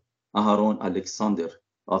یعقوب اهرون الکساندر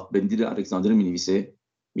آف بندیر الکساندر مینویسه.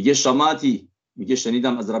 میگه شماتی، میگه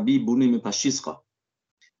شنیدم از ربی بونی پشیسقا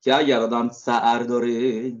که اگر آدم سعر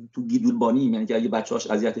داره تو گیدولبانی، یعنی که اگه بچه‌هاش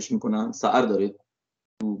اذیتش میکنن، سعر داره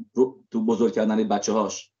تو بزرگ کردن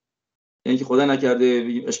بچه‌هاش، یعنی که خدا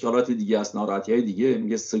نکرده اشکالات دیگه است، ناراحتی‌های دیگه،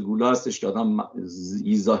 میگه سگولا هستش که آدم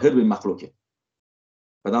ظاهر به مخلوقه،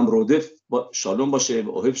 آدم رودف با شالوم باشه، به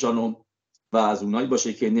اوهب شالوم، و از اونایی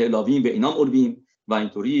باشه که نعلاویم به اینام اولبیم و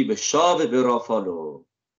اینطوری به شاب به رافالو،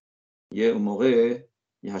 یه اون موقع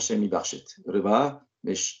یه هشه میبخشد و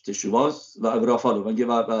تشواز و رافالو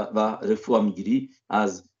و رفوا میگیری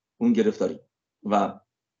از اون گرفتاری. و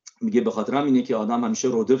میگه به خاطر اینه که آدم همیشه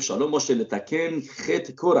رودف شالوم باشه، لتکن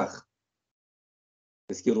خط کورخ،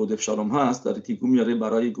 پس که رودف شالوم هست داره تیکو میاره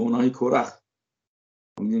برای گناه کورخ.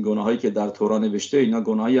 این گناهایی که در تورا نوشته اینا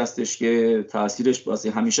گناهایی هستش که تاثیرش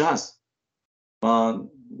واسه همیشه هست. ما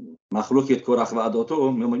مخلوقات کورخ و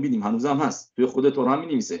عداتو ما می‌بینیم هنوزم هست، توی خود تورا هم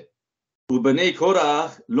می‌نویسه و بنی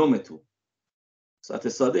کورخ لومتو، ساعت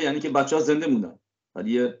ساده یعنی که بچه‌ها زنده موندن،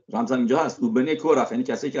 ولی رمز اینجا هست و بنی کورخ، یعنی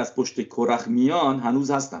کسایی که از پشت کورخ میان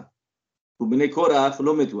هنوز هستن. و بنی کورخ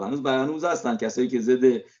لومتو، هنوز هستن کسایی که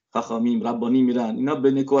زده خخامیم ربانی میرن، اینا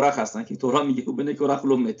بنی کورخ هستن که تورا میگه و بنی کورخ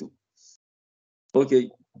لومتو.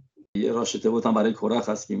 اوکی، یه راشته بودم برای کورخ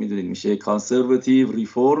هست که میدونید میشه کانسرواتیو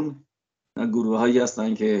ریفورم، گروه‌هایی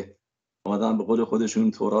هستن که اومدن به قول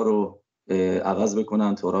خودشون تورا رو عوض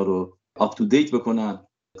بکنن، تورا رو آپ تو دیت بکنن.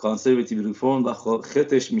 کانسرواتیو ریفورم و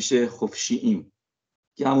خطش میشه خفشییم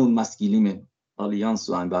که همون مسکیلیم آلیانس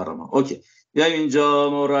و این برنامه. اوکی، بیایم اینجا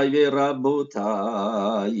مرایبه ربوتایی.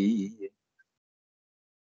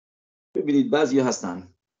 ببینید بعضی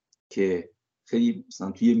هستن که خیلی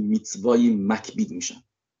مثلا توی میتوای مکبید میشن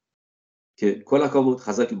که کلکا بود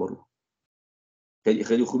خزک بارو. خیلی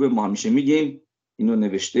خیلی خوبه. ما همیشه میگیم اینو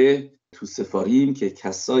نوشته تو سفاریم که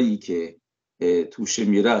کسایی که تو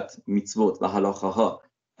شمیرت میتوت و هلاخه ها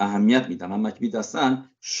اهمیت میدن و مکبید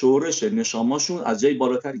هستن، شورش نشاماشون از جای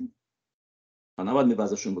بالاتری و نباید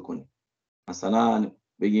نوازشون بکنیم. مثلا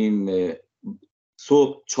بگیم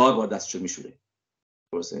صبح 4 بار دستشو میشوره،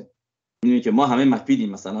 درسته؟ میدونی که ما همه مکبیدیم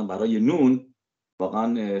مثلا برای نون،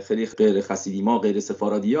 واقعا خیلی غیر خسیدیما غیر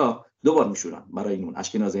سفارادیا 2 بار میشورن برای نون،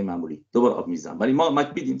 اشکنازی معمولی 2 بار آب میزنن، ولی ما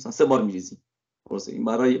مکبیدیم مثلا 3 بار میریزیم، درسته؟ این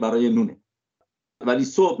برای نونه. ولی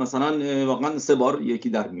صبح مثلا واقعا 3 بار یکی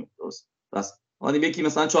در میون، درست؟ پس آدم یکی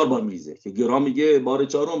مثلا 4 بار میریزه که گرام میگه بار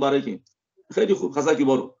 4م برای کی؟ خیلی خوب، خزک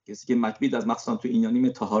بارو. کسی که مکبید از مخصوصا تو این یانیم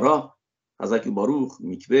طهارا، خزک باروخ،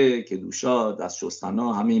 میکوه، کدوشا، دست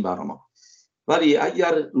شستنا، همه این برنامه. ولی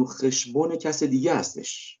اگر رو خشبون کس دیگه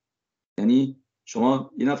هستش، یعنی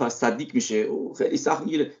شما یه نفر صدیق میشه او خیلی سخت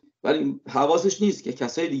میگیره، ولی حواسش نیست که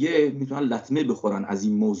کسای دیگه میتونن لطمه بخورن از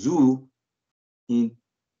این موضوع. این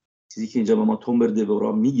چیزی که اینجا به ما تومر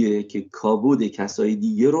دبورا میگه که کابود کسای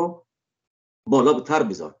دیگه رو بالاتر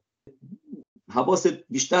بذار، حواست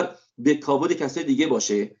بیشتر به کابود کسای دیگه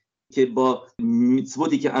باشه که با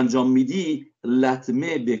میتوتی که انجام میدی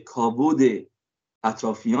لطمه به کابود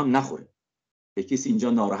اطرافیان نخوره، که کسی اینجا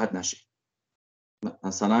ناراحت نشه.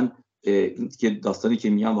 مثلا که داستانی که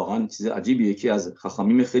میگم واقعا چیز عجیبیه. یکی از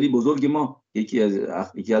خخامیم خیلی بزرگ ما،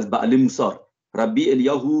 یکی از بعل موسار، ربی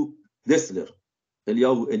الیاهو دسلر،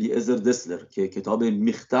 الیاهو الیعزر دسلر، که کتاب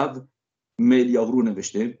مختب الیاهو رو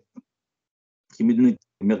نوشته، که میدونید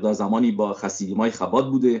مقدار زمانی با خسیدیمای خباد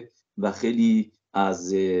بوده و خیلی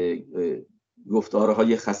از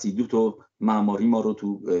گفتارهای خسیدوت و معماری ما رو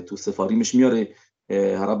تو سفاریمش میاره.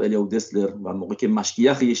 رب الیاهو دسلر و موقعی که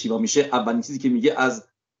مشکیخ یشیوا میشه، اولین چیزی که میگه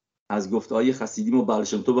از گفته‌های خسیدیم و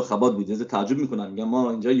بلشمتو به خباد بوده. از تعجب میکنن، میگن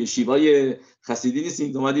ما اینجا یشیوای خسیدی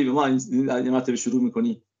نیستیم، اومدی به ما این مرتبه شروع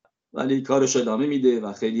میکنی. ولی کارش ادامه میده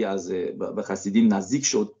و خیلی به خسیدیم نزدیک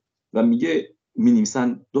شد و میگه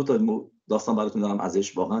مینویسن 2 تا داستان براتون دارم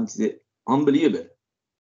ازش، واقعا چیز unbelievable.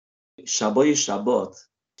 شبای شبات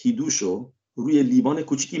کیدوشو روی لیوان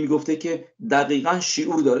کوچیکی میگفته که دقیقاً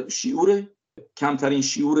شعور داره، شعور کمترین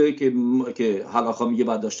شعوره که هلاخا میگه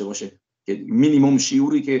باید داشته باشه، که مینیمم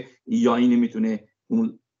شعوری که یاین میتونه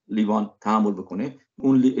اون لیوان تحمل بکنه،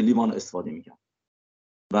 اون لیوان استفاده میکنه.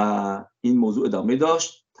 و این موضوع ادامه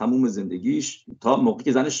داشت تموم زندگیش تا موقعی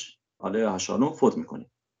که زنش علیه هشانو فوت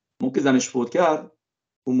میکنه. موقعی که زنش فوت کرد،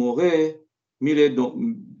 اون موقع میره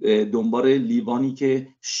دنبال لیوانی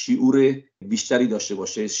که شعور بیشتری داشته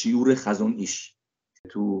باشه، شعور خزون ایش.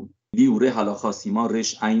 تو بیوره هلاخا سیما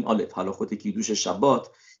رش عین آلف هلاخوت کیدوش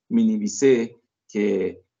شبات می نویسه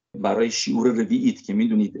که برای شعور ربیعیت که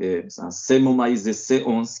میدونید مثلا 3 × 3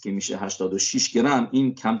 اونس که میشه 86 گرم،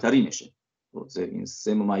 این کمترینشه. این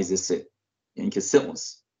 3 × 3 یعنی که 3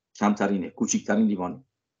 اونس کمترینه، کوچکترین لیوان.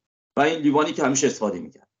 و این لیوانی که همیشه استفاده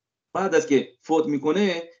میکرد. بعد از که فوت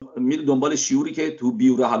میکنه میره دنبال شعوری که تو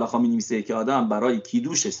بیوره هلاخا می نویسه که آدم برای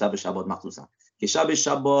کیدوش شب شبات مخصوصا، که شب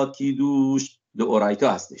شبات کیدوش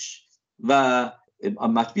دورایتا هستش و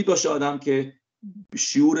مکبید باشه آدم که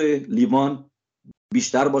شعور لیوان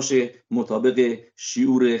بیشتر باشه مطابق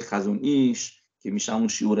شعور خزونیش که میشه اون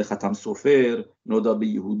شعور ختم سفر، نودا به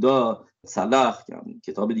یهودا، صلح،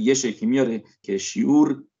 کتاب دیگه شکلی میاره که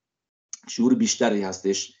شعور بیشتری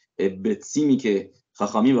هستش. بتسیمی که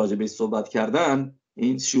خخامی راجع به صحبت کردن،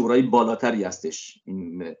 این شعورهای بالاتری هستش.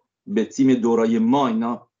 این بتسیم دورای ما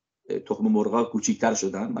اینا تخم مرغا کوچیک‌تر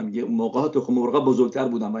شدن و میگه اون موقع تخم مرغا بزرگتر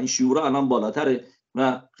بودن و این شعورها الان بالاتره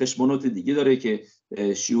و خشمونات دیگه داره که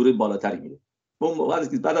شعور بالاتری میده.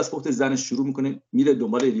 بعد از فوت زنش شروع میکنه میره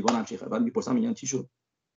دنبال لیوان هم چیه. بعد میپرسم میگن چی شد؟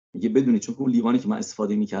 میگه بدونید چون اون لیوانی که من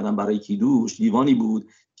استفاده میکردم برای کیدوش لیوانی بود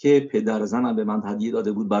که پدر زنم به من هدیه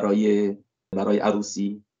داده بود برای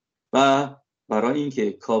عروسی و برای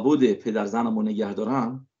اینکه کابود پدر زنمو نگه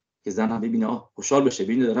دارم که زنم ببینه خوشحال بشه،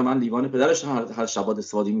 ببینه دارم من لیوان پدرش هر شبات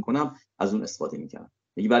استفاده میکنم، از اون استفاده میکنم.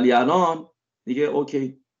 میگه ولی الان دیگه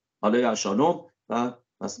اوکی حالا اشانم و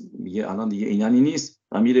بس میگه الان دیگه اینانی نیست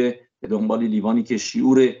و میره دنبال لیوانی که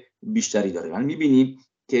شعور بیشتری داره. یعنی میبینیم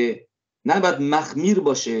که نباید مخمیر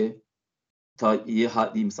باشه تا یه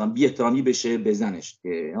حدی مثلا بی احترامی بشه به زنش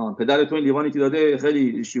که پدر تو این لیوانی که داده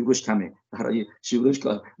خیلی شعورش کمه، برای شعورش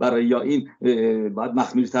برای یا این بعد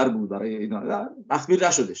مخمیرتر بود، برای اینا مخمیر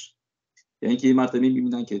نشدش. یعنی که مرتبه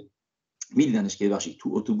میبینن که میدیدنش که بخشی تو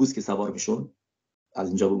اتوبوس که سوار میشون از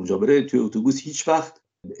اینجا به اونجا بره، تو اتوبوس هیچ وقت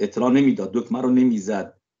اطلاع نمیداد، دکمه رو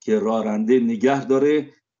نمیزد که راننده نگه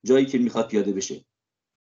داره جایی که میخواد پیاده بشه.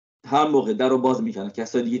 هر موقع در رو باز میکنن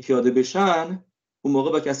کسای دیگه پیاده بشن، اون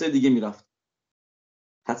موقع با کسای دیگه میرفت.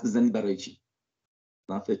 حدس بزنید برای چی؟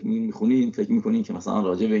 من فکر میکنین که مثلا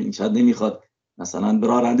راجع به این شاید نمیخواد مثلا به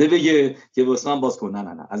راننده بگه که واسه من باز کن.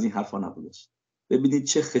 نه از این حرفا نبودش. ببینید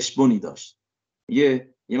چه خشبونی داشت.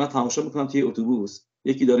 من تماشا میکنم توی اتوبوس،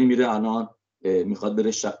 یکی داره میره الان میخواد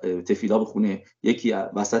بره تفیلا بخونه، یکی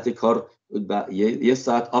وسط کار یه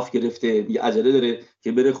ساعت آف گرفته، یه عجله داره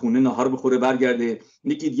که بره خونه ناهار بخوره برگرده،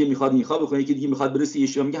 یکی دیگه میخواد بخونه، یکی دیگه میخواد بره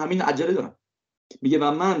سیشیا. میگه همین عجله دارم. میگه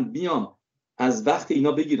و من بیام از وقت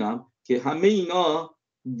اینا بگیرم که همه اینا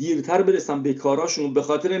دیرتر برسم به کاراشون به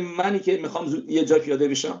خاطر منی که میخوام یه جا پیاده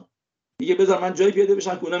بشم. میگه بذار من جای پیاده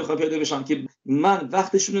بشم که اونا میخوام پیاده بشم که من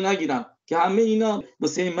وقتشون رو نگیرم، که همه اینا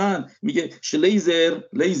واسه من. میگه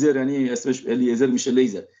لیزر یعنی اسمش الیزر میشه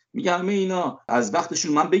لیزر. میگه همه اینا از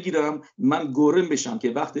وقتشون من بگیرم، من گورم بشم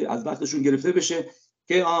که از وقتشون گرفته بشه،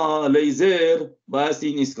 که لیزر باید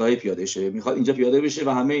این ایستگاه پیاده شه، میخواد اینجا پیاده بشه و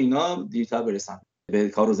همه اینا دیرتر برسن به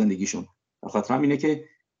کار و زندگیشون. خاطر همینه که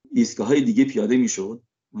ایستگاه‌های دیگه پیاده میشد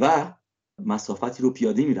و مسافتی رو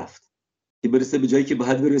پیاده میرفت که برسه به جایی که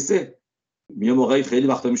باید برسه. میگم موقعی خیلی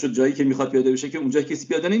وقتا میشد جایی که میخواد پیاده بشه که اونجا کسی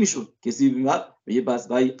پیاده نمیشد، کسی به یه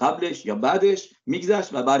بسای قبلش یا بعدش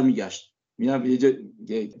میگذشت و برمیگشت، میرم یه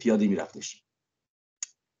جای پیاده میرفتش.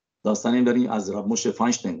 داستان این داریم از رب موشه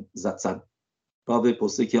فاینشتین زد سر راب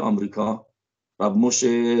پوسک آمریکا. رب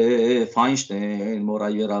موشه فاینشتین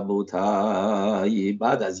مرای ربوتای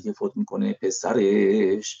بعد از اینکه فوت میکنه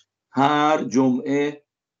پسرش، هر جمعه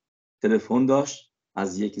تلفن داشت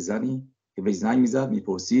از یک زنی که به زنگ میزد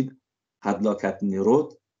میپرسید حدلاکت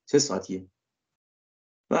نرود چه ساعتیه،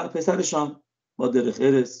 و پسرشان با دل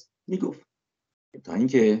خیرس میگفت، تا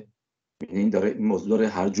اینکه این موضوع داره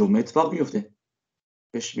هر جمعه اتفاق میفته.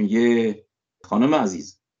 بهش میگه خانم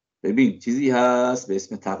عزیز ببین چیزی هست به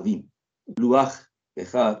اسم تقویم، لوح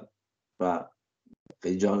بخر و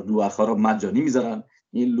خیلی جا لوح ها رو مجانی میذارن،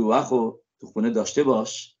 این لوح رو تو خونه داشته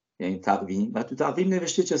باش، یعنی تقویم، و تو تقویم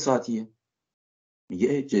نوشته چه ساعتیه.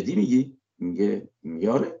 میگه جدی میگی؟ میگه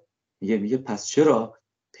میاره. میگه پس چرا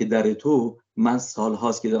پدر تو من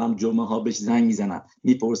سالهاست که دارم جمعه ها بهش زنگ میزنم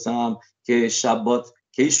میپرسم که شبات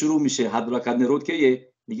کی شروع میشه، حداقل نرود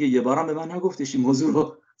کیه؟ میگه یه بارم به من نگفتش این موضوع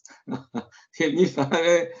رو.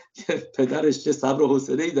 میفهمه که پدرش چه صبر و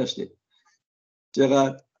حوصله‌ای داشته،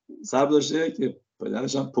 چقدر صبر داشته که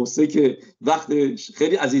پدرش هم پرسه که وقت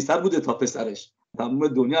خیلی عزیزتر بوده تا پسرش. تمام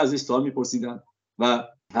دنیا ازش سوال میپرسیدن و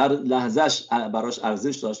هر لحظهش براش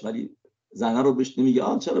ارزش داشت، ولی زنه رو بهش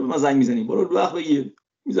نمیگه چرا به من زنگ میزنی، برو لوح بگیر.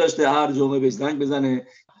 میذاشته هر جمعه بهش زنگ بزنه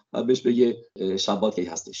و بهش بگه شبات کی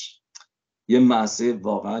هستش. یه معسه،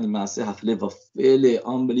 واقعا معسه حفله و فعل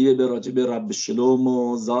آمبلیه به راجع به رب شلوم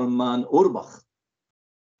و زالمن اورباخ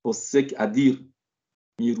پسک ادیر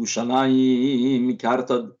یروشلایم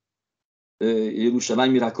کرد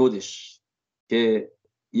یروشلایم میرکودش، که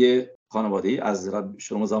یه خانواده از رب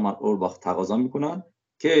شلوم زالمن اورباخ تقاضا میکنن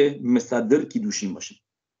که مصدر کیدوشین باشه.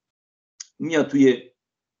 میاد توی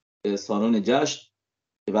سالن جشن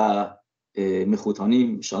و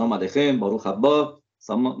مخوتانی شالام علیکم باروخ ابا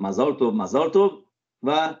مزار تو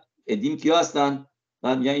و ادیم کیا هستن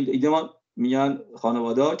و میگن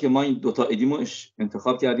خانواده که ما این دوتا ادیمو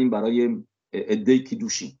انتخاب کردیم برای عده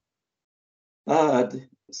کیدوشین. بعد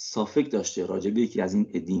صافک داشته راجبه یکی از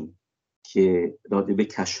این ادیم که راجبه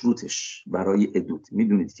کشروتش برای عدود.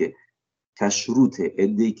 میدونید که کشروت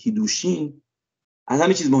عده کیدوشین از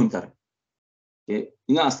همه چیز مهمتره، که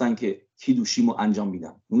اینا هستن که کیدوشیمو انجام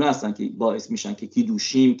میدن، اونا هستن که باعث میشن که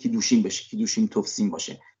کیدوشیم بشه، کیدوشیم تفسیم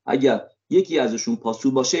باشه. اگر یکی ازشون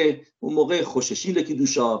پاسو باشه اون موقع خوششیل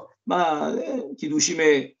کیدوشا و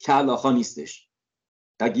کیدوشیم کلاخا نیستش.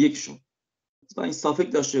 اگه یکشون و این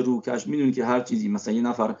صافک داشته رو کش، میدونی که هر چیزی، مثلا یه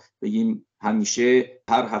نفر بگیم همیشه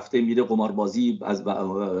هر هفته میره قماربازی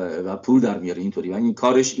و پول در میاره اینطوری و این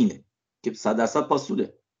کارش اینه که 100%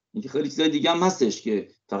 پاسوله. اینکه خیلی چیزای دیگه هم هستش که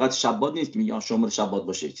فقط شبات نیست که میگن شامل شبات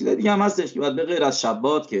باشه، چیزای دیگه هم هستش که بعد به غیر از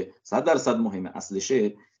شبات که 100% مهمه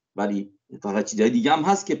اصلشه، ولی فقط چیزای دیگه هم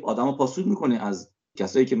هست که آدمو پاسود میکنه از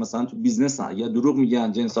کسایی که مثلا تو بیزنس هستن یا دروغ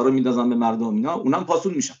میگن، جنسا رو میندازن به مردم، اینا اونم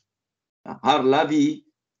پاسود میشن. هر لبی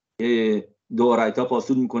دورایتا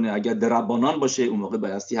پاسود میکنه. اگر دربانان باشه اون موقع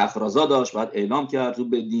بایستی حق رضا داشت، بعد اعلام کرد تو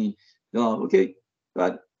بدین. اوکی.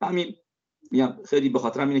 بعد همین میگم خیلی به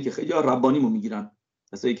خاطر همینه که خیلی ربانیمو میگیرن،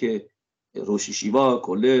 کسایی که روشی شیوا،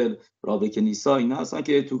 کلر، رابه کنیسا، اینا اصلا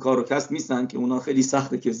که تو کار و کسب نیستن، که اونا خیلی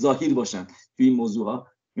سخته که ظاهر باشن توی این موضوعها.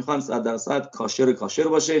 میخوان 100% کاشر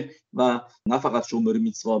باشه و نه فقط شومر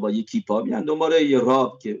میتسوا با یک کیپا، میان دنبال یه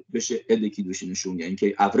راب که بشه ادکی دوشینشون، یعنی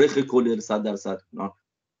که ابرخ کلر 100%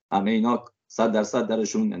 همه اینا 100%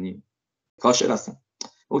 درشون یعنی کاشر هستن.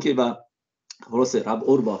 اوکی. و خلاصه رب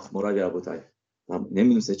اورباخ مرای ربوتای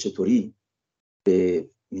نمیدونسته چطوری به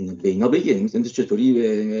اینا بگه، نمیدونسته چطوری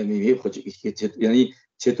یعنی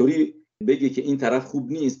چطوری بگه که این طرف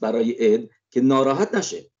خوب نیست برای اد که ناراحت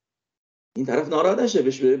نشه، این طرف ناراحت نشه،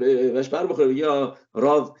 بهش بر بخوره یا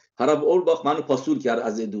راو رب اورباخ منو پاسور کرد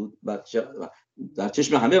از دود، در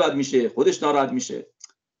چشم همه بد میشه، خودش ناراحت میشه.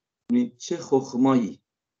 چه خخمایی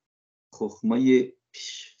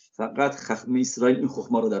فقط خخم اسرائیل این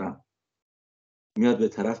خخما رو دارن. میاد به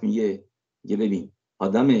طرف میگه ببین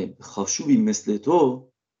آدم خاشوبی مثل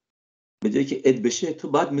تو به جایی که اد بشه تو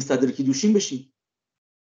باید مستدرکی دوشین بشی.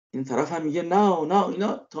 این طرف هم میگه نه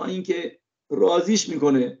اینا، تا اینکه راضیش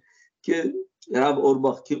میکنه که رب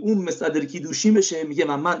اورباخ که اون مستدرکی دوشین بشه، میگه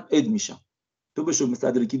من اد میشم، تو بشو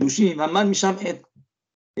مستدرکی دوشین و من میشم اد.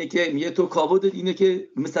 که میگه تو کاودت اینه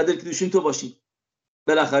که مستدرکی دوشین تو باشی.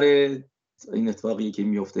 بالاخره این اتفاقیه که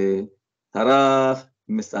میفته، طرف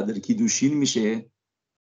مستدرکی دوشین میشه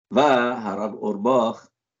و رب اورباخ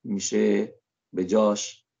میشه به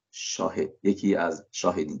جاش شاهد، یکی از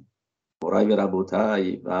شاهدین. برای به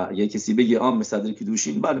ربوتای و یه کسی بگه مستدرکی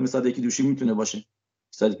دوشین، بله مستدرکی دوشین میتونه باشه.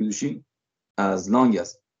 مستدرکی دوشین از لانگ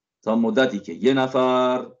است تا مدتی که یه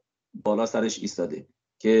نفر بالا سرش ایستاده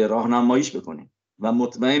که راهنماییش بکنه و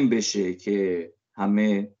مطمئن بشه که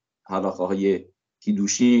همه حلاخه های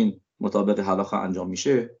کیدوشین مطابق حلاخه انجام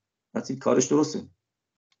میشه، وقتی کارش درسته.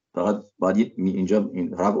 فقط باید اینجا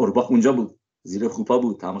این رب اورباخ اونجا بود، زیر خوپا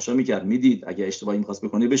بود، تماشا میکرد، میدید اگه اشتباهی میخواست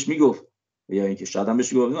بکنه بهش میگفت، یا اینکه شاید هم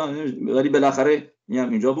بهش میگفت، ولی بالاخره میام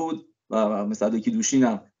اینجا بود و مصدقی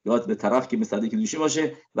دوشینم یاد به طرف که مصدقی دوشین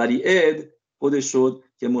باشه، ولی اد خودش شد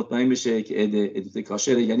که مطمئن بشه که ادیت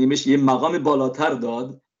کاشره، یعنی بهش یه مقام بالاتر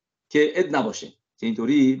داد که اد نباشه، که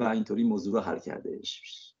اینطوری موضوع رو حل کرده.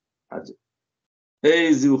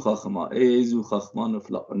 ای زو خاخما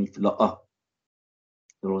نفلا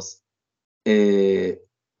درست.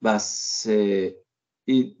 بس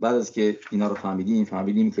این بعد از که اینا رو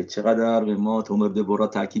فهمیدیم که چقدر به ما تومر دبورا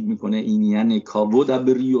تاکید میکنه این یعنی کاود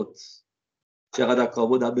ابریوت، چقدر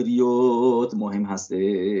کاود ابریوت مهم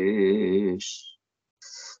هستش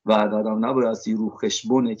و آدم نباید رو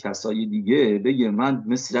خشبون کسای دیگه بگه من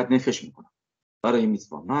مسیرت نفش میکنم برای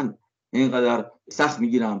میتوا، من اینقدر سخت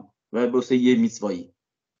میگیرم و واسه یه میتوایی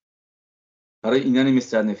برای اینن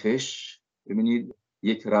مسیرت نفش. ببینید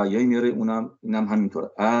یک رایایی میاره، اینم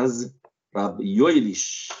همینطور از رب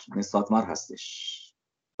یویلیش نساتمر هستش،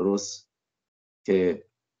 درست، که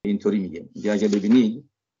اینطوری میگه اگه ببینید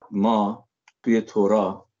ما توی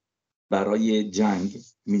تورا برای جنگ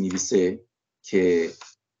مینویسه که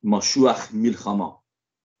ماشوخ میلخاما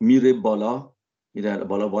میره بالا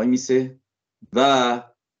وای میسه و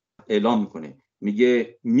اعلام میکنه،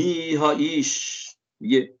 میگه میهاییش،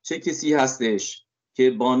 میگه چه کسی هستش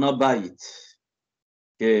که بانا بیت،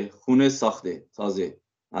 که خونه ساخته تازه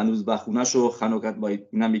هنوز به خونه‌شو خنوکت باید،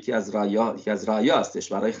 اینم یکی از رایا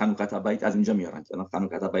هستش برای خنوکت بیت، از اینجا میارن که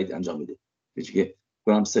خنوکت بیت انجام میده. که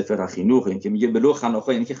گفتم سفر خینوخ این که میگه بلو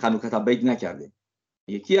خنوخا، یعنی که خنوکت بیت نکرده.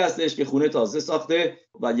 یکی هستش که خونه تازه ساخته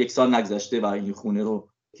و 1 سال نگذشته و این خونه رو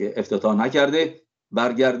که افتتاح نکرده،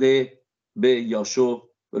 برگرده به یاشو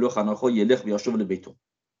بلو خنوخا یلخ یاشو بلو بیتو.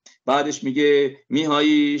 بعدش میگه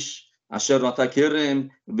میهاییش اشر ناتکرم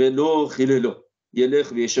ولو خیللو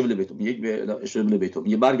یلخ و اشبل بیتم، یک به اشبل بیتم،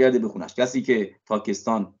 یه برگرده به خونش. کسی که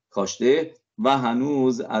پاکستان کاشته و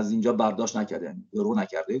هنوز از اینجا برداشت نکرده، رو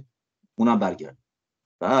نکرده، اونم برگرده.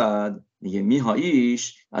 بعد میگه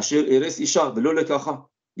میهاییش اشر ارس ایشا ولو لکاخا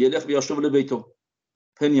یلخ و اشبل بیتم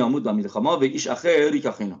پنیامود و میلخما و ایش اخری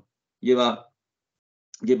کاخینا،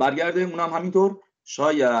 یه برگرده، اونم همینطور.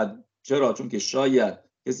 شاید چرا؟ چون که شاید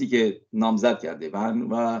کسی که نامزد کرده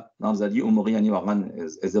و نامزدی اون موقع یعنی واقعا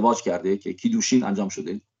ازدواج کرده که کیدوشین انجام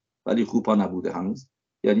شده ولی خوبا نبوده هنوز،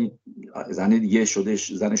 یعنی زن دیگه شده،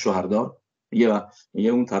 زن شوهردار، میگه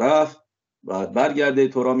اون طرف بعد برگرده،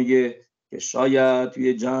 تورا میگه که شاید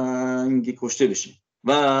توی جنگ کشته بشه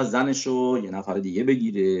و زنشو یه نفر دیگه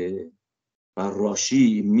بگیره و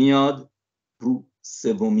راشی میاد رو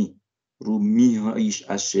سومی، رو میهایش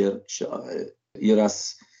اشر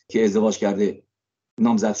ایرس که ازدواج کرده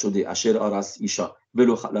نامزد شده، اشر آرس ایشا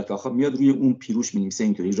ولو خلق میاد روی اون پیروش می‌نویسه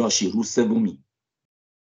اینطوری، راشی رو سومی.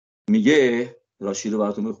 میگه راشی رو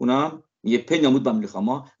براتون میخونم، میگه پنیامود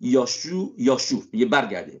بملیخاما یاشو میگه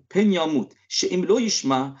برگرده پنیامود شئیملو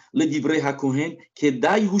یشما لدیورای حکوهن که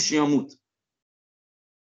دای هوشیامود.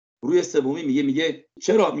 روی سومی میگه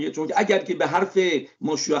چرا؟ میگه چون اگر که به حرف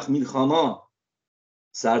ماشوخ میلخاما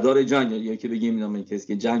سردار جنگ، یا که بگیم این کسی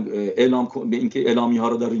که جنگ اعلام به اینکه اعلامی ها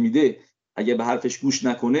رو داره میده، اگه به حرفش گوش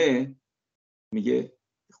نکنه، میگه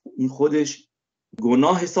این خودش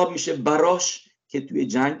گناه حساب میشه براش که توی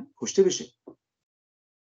جنگ کشته بشه.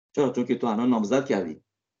 چرا؟ چون که تو الان نامزد کردی،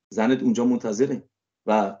 زنت اونجا منتظره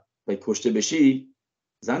و کشته بشی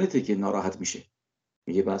زنته که ناراحت میشه.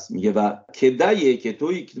 میگه بس، میگه و کدایه که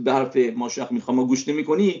توی به حرف ماشیخ میخوام گوش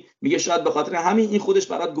نمی‌کنی، میگه شاید به خاطر همین این خودش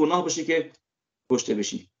برات گناه باشه که کشته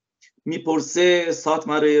بشی. میپرسه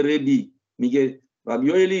ساتمر ربی، میگه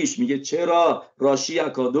ربی الیش، میگه چرا راشی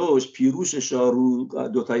اکادوش پیروشش رو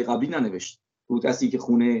دوتای قبلی ننوشت؟ رو کسی که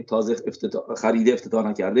خونه تازه خریده افتتاح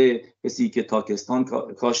نکرده، کسی که تاکستان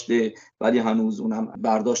کاشته ولی هنوز اونم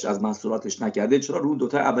برداشت از محصولاتش نکرده، چرا رو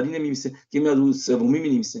دوتای اولی نمی‌نویسه که میاد رو سومی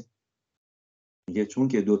می‌نویسه؟ میگه چون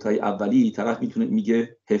که دوتای اولی طرف میتونه،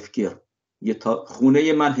 میگه هفکر، میگه تا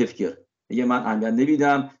خونه من هفکر، میگه من اهمیت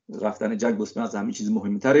نمیدم، رفتن جنگ بسمه از همین چیز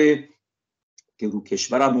مهمتره که رو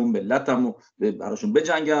کشورم و ملتم و براشون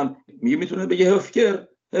بجنگم. میگه میتونه بگه هفکر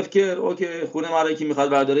اوکی، خونه ملکی میخواد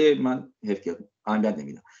برداره، من هفکر اهمیت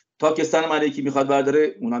نمیدم. تاکستان ملکی میخواد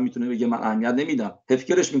برداره، اونم میتونه بگه من اهمیت نمیدم،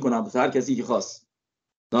 هفکرش میکنم هر کسی که خواست،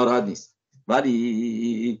 ناراحت نیست.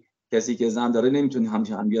 ولی کسی که زن داره نمیتونه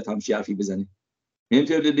همچین حرفی بزنه.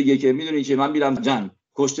 نمیتونه بگه که میدونی که من میرم جنگ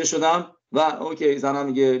کشته شدم و اوکی، زنم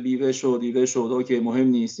میگه بیوه شد اوکی مهم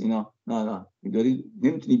نیست اینا. نه میداری،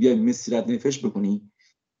 نمیتونی بیای مسیرت نفش بکنی،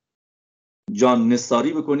 جان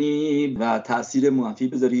نثاری بکنی و تاثیر منفی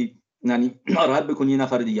بذاری، یعنی ناراحت بکنی یه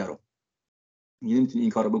نفر دیگر رو. نمیتونی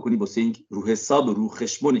این کارو بکنی واسه این رو حساب رو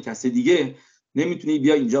خشمون کسی دیگه. نمیتونی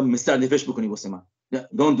بیای اینجا مسیر نفش بکنی واسه من.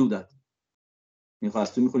 don't do that.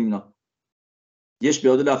 میخواستو میکنی اینا یش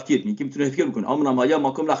بیاد لفکیر، میگه میتونه فکر بکنه آمون مایا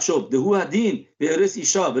ماکم لخشوب دهو دین به ارس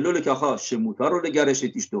ایشا ولول که آخا شموتا رو لگرش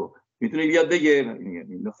تیشتو. میتونه بیاد بگه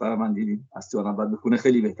این دختر من دیدی استوانم بعد بکنه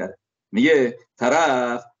خیلی بهتره. میگه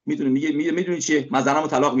طرف میتونه میگه میدونی چیه، من زنمو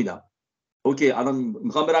طلاق میدم، اوکی الان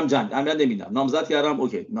میخوام برم جنگ، اهمیت نمیدم، نامزد کردم،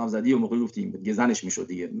 اوکی نامزدی و موقع گفتیم دیگه زنش میشد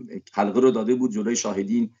دیگه، حلقه رو داده بود جلوی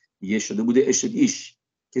شاهدین، یه شده بوده اشدیش.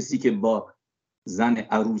 کسی که با زن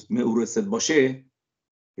عروس مورث باشه،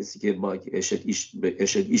 کسی که با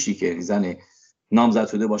اشد ایشی که زن نامزد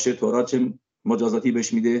شده باشه، تورات چه مجازاتی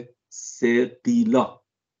بهش میده؟ 3 قیلا.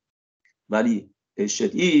 ولی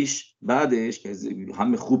اشد ایش بعدش که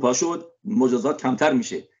همه خوبا شد مجازات کمتر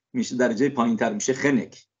میشه درجه پایینتر، میشه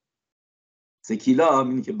خنک. 3 قیلا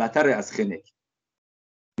میگه که بدتر از خنک.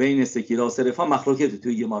 بین 3 قیلا و سرفا مخلوقات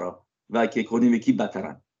توی ما را و که کنیم یکی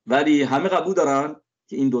بدترن، ولی همه قبول دارن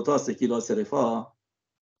که این دوتا 3 قیلا سرفا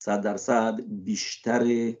 100%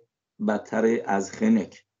 بیشتر بدتر از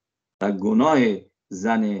خنک. و گناه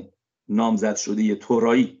زن نامزد شده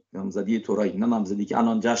تورایی، نامزدی تورایی، نه نامزدی که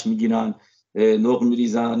الان جشن میگیرن، نق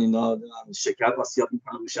میریزن، اینا شکر واسیاب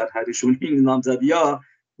میکنن رو شهرشون، این نامزدی‌ها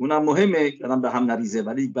اونم مهمه که به هم نریزه،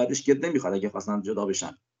 ولی بعدش گد نمیخواد اگه خواستن جدا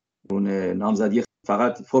بشن. اون نامزدی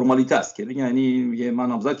فقط فرمالیته است که بگن یعنی میگه من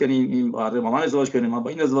نامزد کردیم، این با من ازدواج کردیم، من با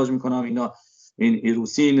این ازدواج میکنم. اینا این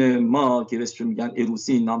ایروسین ما که بهش میگن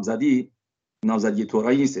ایروسین، نامزدی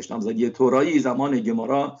تورایی نیستش. نامزدی تورایی زمان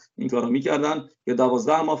گمارا این کارو میکردن که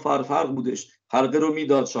 12 ماه فرق بودش، حلقه رو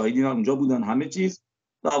میداد، شاهدین هم اونجا بودن، همه چیز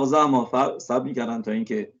 12 ماه صبر میکردن تا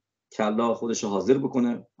اینکه کلا خودش حاضر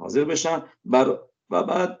بکنه، حاضر بشن و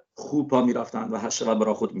بعد خوپا میرفتن و 8 شب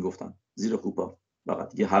برای خود میگفتن زیر خوپا، فقط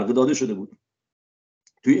دیگه حلقه داده شده بود.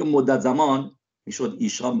 توی این مدت زمان میشد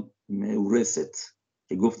ایشا مورثت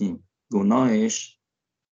که گفتیم گناهش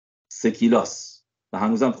 3 کیلاس و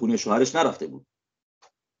هنوزم خونه شوهرش نرفته بود،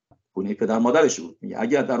 خونه پدر مادرش بود.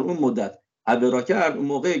 اگر در اون مدت عبرا کرد، اون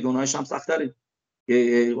موقع گناهش هم سخت‌تره،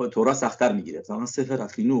 که تورا سخت‌تر میگیره. مثلا سفر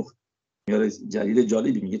خینوخ میاره جلیل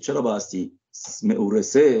جالبی، میگه چرا باستی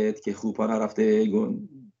مورثت که خوبا نرفته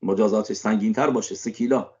مجازاتش سنگین‌تر باشه 3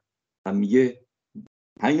 کیلا. هم میگه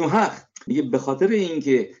اینو حق، میگه به خاطر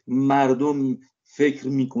اینکه مردم فکر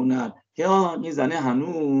میکنن که این زنه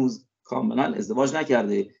هنوز کاملا ازدواج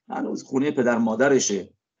نکرده، هنوز خونه پدر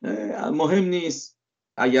مادرشه، مهم نیست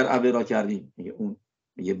اگر عبرا کردیم. میگه اون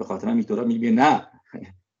میگه به خاطر همین طورا میگه نه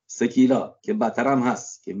 3 کیلا که بدتر هم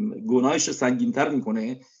هست، که گناهش رو سنگین‌تر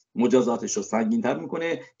میکنه، مجازاتش رو سنگین‌تر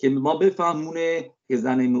میکنه، که ما بفهمونه که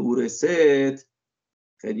زن مورثت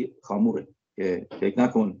خیلی خاموره، که فکر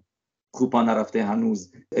نکن خوبا نرفته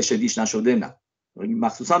هنوز اشدیش نشده، نه،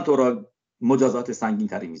 مخصوصا تورا مجازات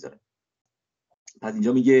سنگین‌تری میذاره. پس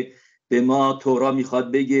اینجا میگه به ما تورا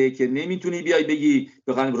میخواد بگه که نمیتونی بیای بگی،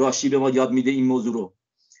 بخوام راشی به ما یاد میده این موضوع رو،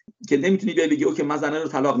 که نمیتونی بیای بگی اوکی من زنه رو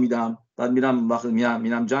طلاق میدم، بعد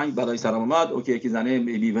میرم جنگ برای سلام آمد، اوکی که زنه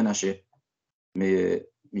بیوه نشه.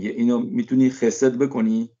 میگه اینو میتونی خصلت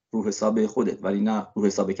بکنی رو حساب خودت، ولی نه رو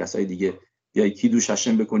حساب کسای دیگه. بیای کی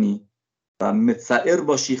دوششم بکنی و متسعر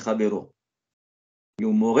باشی خبرو،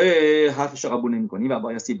 اون موقع حرفش قبول نمی‌کنی و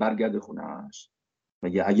بایستی برگرده خونه‌اش.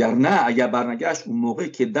 میگه اگر نه، اگر برنگشت اون موقع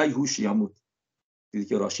که دای هوش یامود. دیدی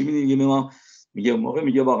که راشی میگه ما میگه موقع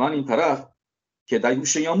میگه واقعا این طرف که دای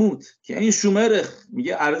هوش یامود، که این شومرخ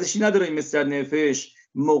میگه ارزشی نداره این مستر نفش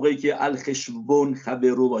موقعی که الخشبون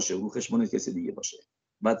خبرو باشه، رو خشبون کسی دیگه باشه.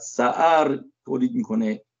 بعد سعر تولید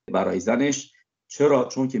میکنه برای زنش. چرا؟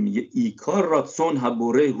 چون که میگه ایکار راتسون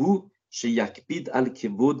هبوره هو شیکبید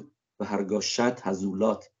الکبود و هرگاشت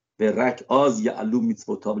هزولات به رک آز یا علوم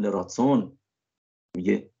میتوتابل راتسون.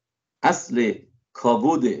 میگه اصل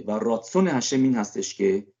کابود و راتسون هشم این هستش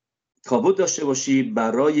که کابود داشته باشی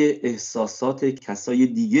برای احساسات کسای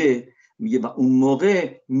دیگه. میگه و اون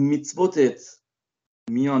موقع میتوتت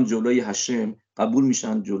میان جلوی هشم، قبول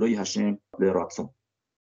میشن جلوی هشم به راتسون.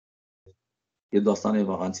 یه داستان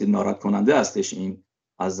واقعا ناراحت کننده هستش این.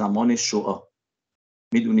 از زمان شوآ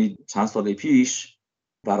میدونید چند سال پیش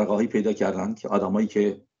ورقه‌هایی پیدا کردن که آدمایی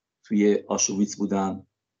که توی آشویتس بودن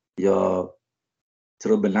یا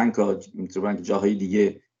تروبلنکا جاهای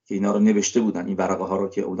دیگه که اینا رو نوشته بودن، این ورقه ها رو،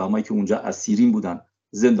 که آدمایی که اونجا اسیرین بودن،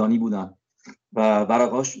 زندانی بودن و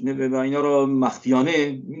ورقه‌هاش اینا رو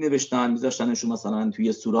مخفیانه می‌نوشتن، می‌ذاشتنشون مثلا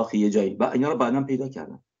توی سوراخ یه جایی و اینا رو بعداً پیدا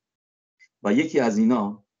کردن. و یکی از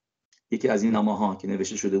این نامه‌ها که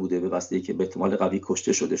نوشته شده بوده به واسطه که به احتمال قوی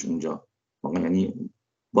کشته شدش اونجا، یعنی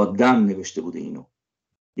با دم نوشته بوده اینو،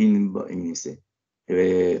 این با انگلیسه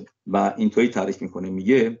و اینطوری تعریف میکنه.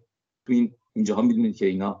 میگه تو اینجاها میدونید که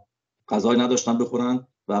اینا غذا نداشتن بخورن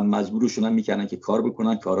و مجبورشون میکنن که کار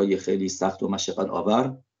بکنن، کارهای خیلی سخت و مشقت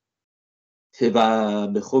آور و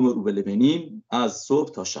به خم رو بلبنیم از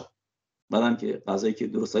صبح تا شب. بعدم که غذایی که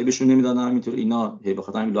درستایی بهشون نمیدادن، همینطور اینا به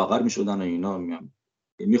خاطر همین لاغر میشدن و اینا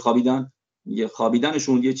میخوابیدن. یه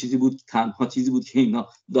خوابیدنشون یه چیزی بود، تنها چیزی بود که اینا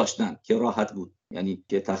داشتن که راحت بود، یعنی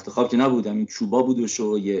که تخت خواب که نبود، این چوبا بودش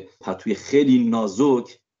و یه پتوی خیلی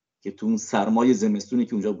نازک که تو اون سرمای زمستونی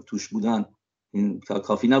که اونجا توش بودن این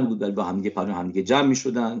کافی نبود، ولی با هم دیگه پناه هم دیگه جمع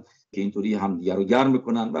میشدن که اینطوری هم دیگه رو گرم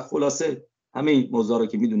بکنن. و خلاصه همه این موضوعا رو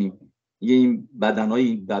که میدونیم، یه این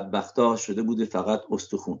بدنای بدبختا شده بوده فقط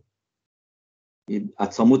استخون،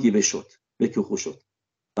 اتصاموت یه بشد بکوخو شد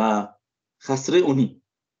و خسره اونی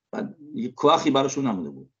و یه کوخی براشون نمونده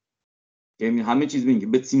بود که همه چیز میگه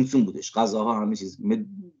به سیمسون بودش، غذاها همه چیز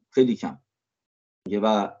خیلی کم میگه.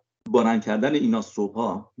 و بلند کردن اینا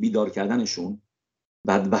صبحا، بیدار کردنشون،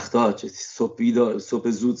 بدبختا صبح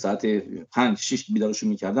زود ساعت 5-6 بیدارشون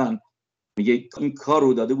میکردن. میگه این کار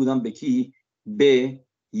رو داده بودن به کی؟ به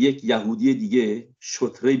یک یهودی دیگه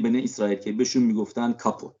شتره بنی اسرائیل که بهشون میگفتن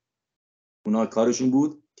کاپو. اونا کارشون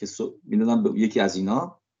بود که میدادن به یکی از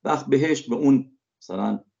اینا، وقت بهش به اون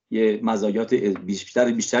مثلا یه مزایات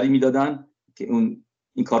بیشتری میدادن که اون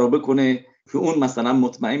این کارو بکنه، که اون مثلا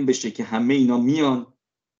مطمئن بشه که همه اینا میان،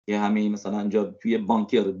 که همه مثلا اینجا توی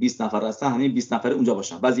بانکر 20 نفر هستن، همه 20 نفر اونجا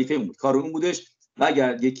باشن. وظیفه اون بود، کار اون بودش. و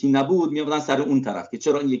اگر یکی نبود میآوردن سر اون طرف که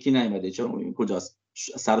چرا این یکی نیومده، چرا این کجاست،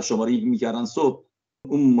 سر شماری میکردن صبح.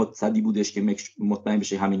 اون متصدی بودش که مطمئن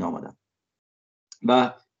بشه همین آمدن.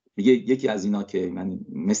 و میگه یکی از اینا که من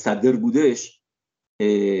مصدر بودش،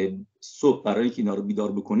 صبح برای اینکه اینا رو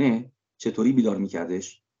بیدار بکنه چطوری بیدار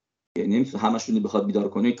میکردش، یعنی نمیتونه همشون رو بخواد بیدار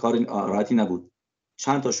کنه، کار راحتی نبود.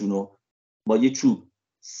 چند تاشونو با یه چوب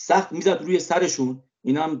سخت میزد روی سرشون،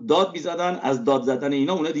 اینا هم داد میزدن، از داد زدن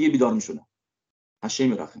اینا اونا دیگه بیدار میشدن. هشه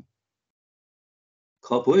میرفتن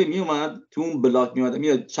کاپوی میومد تو اون بلاک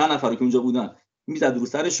میاد چند نفر که اونجا بودن میزد رو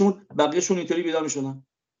سرشون، بقیه‌شون اینطوری بیدار میشدن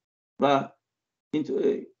و این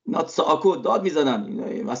ناتساکو داد میزدن.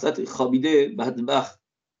 وسط خوابیده بدبخت،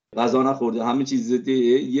 غذا نخورده، همه چیز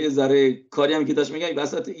یه ذره کاری هم که داشت میگن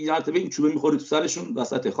وسط این مرتبه این چوبه میخوره تو سرشون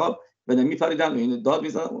وسط خواب، بعد میپریدن و این داد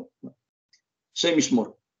میزدن چه میشمر.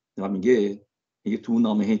 و میگه تو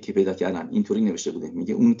نامه‌ای که پیدا کردن اینطوری نوشته بوده،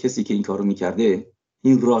 میگه اون کسی که این کارو میکرده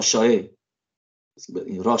این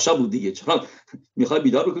راشا بود دیگه، چرا میخوای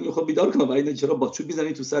بیدار بکنی؟ خب بیدار کن، ولی چرا با چوب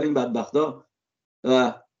میزنی تو سر این بدبختا؟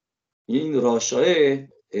 و این راشاه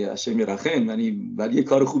هشم رخم ولی یه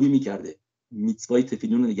کار خوبی میکرده، میتوای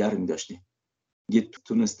تفیلین رو نگه میداشته. یه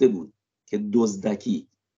تونسته بود که دزدکی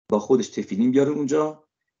با خودش تفیلین بیاره اونجا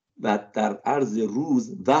و در عرض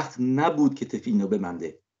روز وقت نبود که تفیلین رو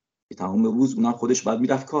ببنده، که تمام روز اونم خودش بعد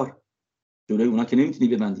میرفت کار، جلوی اونا که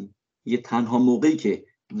نمیتونی ببندی. یه تنها موقعی که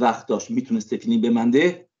وقت داشت میتونست تفیلین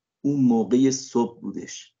ببنده اون موقع صبح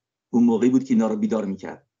بودش، اون موقعی بود که اینا رو بیدار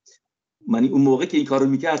میکرد. یعنی اون موقع که این کارو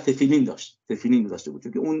میکرد تفیلین داشته بود،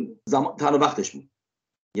 چون که اون زمان تنها وقتش بود.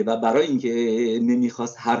 و برای اینکه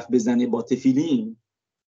نمیخواست حرف بزنه با تفیلین،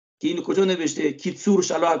 که اینو کجا نوشته کیتسور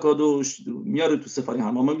شلا اکادوش میاره تو سفاری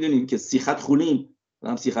هم، ما میدونیم که سیخت خولیم،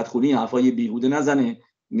 هم سیخت خولیم حرفای بیهوده نزنه،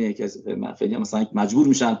 نه که خیلی مثلا مجبور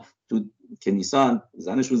میشن تو کنیسان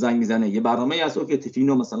زنشون زنگ میزنه یه برنامه هست که تفیلین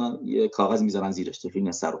رو مثلا یه کاغذ میذارن زیرش،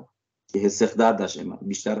 تفیلین سر رو که حس خدر داشته،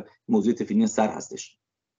 بیشتر موضوع تفیلین سر هستش،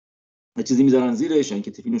 یه چیزی میذارن زیرش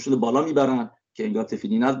اینکه تفیلینشون بالا میبرن که انگار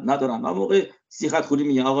تفیلی ندارن. اما موقع سیخت خوری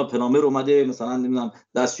میگه آقا پلامر اومده مثلا نمیدونم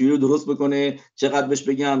دستشویی رو درست بکنه، چقدر بهش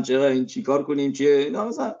بگم، چقدر این چیکار کنیم، چیه اینا،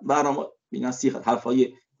 مثلا برنامه اینا سیخت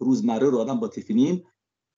حرفای روزمره رو آدم با تفیلین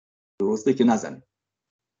درسته که نزنه.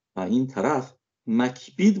 و این طرف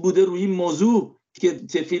مکبید بوده روی این موضوع که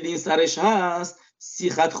تفیلین سرش هست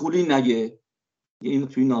سیخت خوری نگه، اینو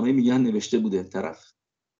توی نامه میگن نوشته بوده طرف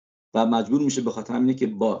و مجبور میشه به خاطر همینه که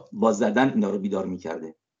با زدن اینا رو بیدار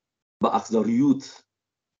میکرده. با اخلاقیوت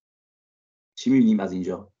چی میبینیم از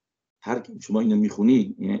اینجا؟ هر شما اینو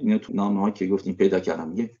میخونید، اینو تو نامه‌ها که گفتیم پیدا کردم،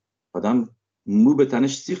 میگه آدم مو به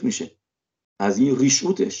تنش سیخ میشه از این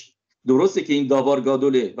ریشوتش. درسته که این داوار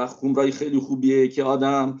گادوله و خمرای خیلی خوبیه که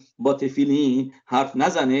آدم با تفیلین حرف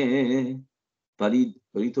نزنه، ولی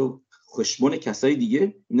تو خشمون کسای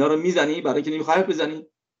دیگه اینا رو میزنی برای که نمیخوای بزنی.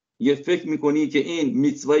 یه فکر میکنی که این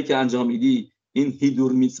میتوایی که انجام میدی، این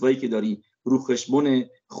هیدور میتوایی که داری رو خشمون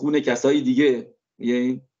خون کسای دیگه،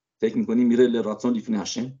 یه فکر میکنی میره لراتون دیفنه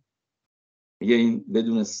هشم، میگه این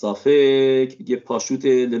بدون صافک یه پاشوت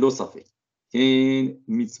للو صافک، این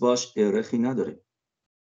میتواش ارخی نداره.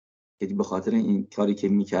 یعنی به خاطر این کاری که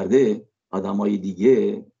میکرده آدمای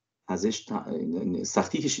دیگه ازش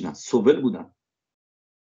سختی کشیدن، سوبل بودن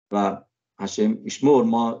و هشم ایشمور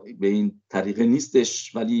ما به این طریقه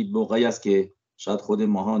نیستش، ولی موقعی است که شاید خود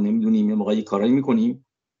ماها نمیدونیم یه موقعی کارایی میکنیم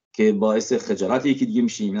که باعث خجالت یکی دیگه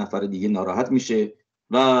میشیم، یه نفر دیگه ناراحت میشه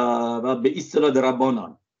و به اصطلاح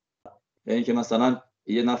دربانان، یعنی که مثلا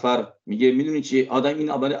یه نفر میگه میدونی چی آدم این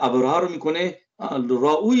ابرها رو میکنه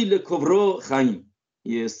راوی لکبرو خایم،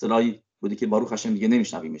 یه اصطلاحی بودی که باروخ هشم دیگه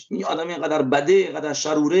نمیشنویمش، این آدم اینقدر بده، اینقدر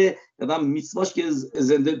شروره، آدم میتواش که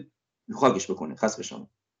زنده خاکش بکنه خس بشم.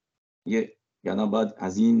 یعنی باید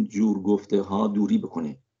از این جور گفته ها دوری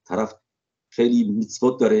بکنه. طرف خیلی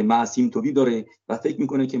میتوت داره، معصیم توبی داره و فکر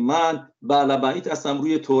میکنه که من بلبعیت هستم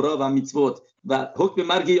روی تورا و میتوت و حکم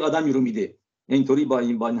مرگ آدمی رو میده، اینطوری با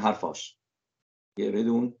این حرفاش یه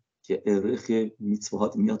بدون که ارخ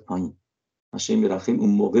میتوات میاد پایین. ماشه میرخیم اون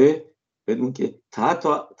موقع بدون که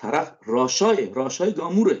طرف راشای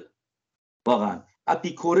گاموره، واقعا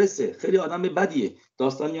اپیکورسه، خیلی آدم بدیه.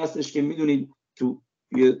 داستانی هستش که میدونید تو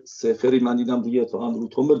یه سفری من دیدم رو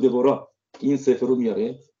تومر دبورا این سفر رو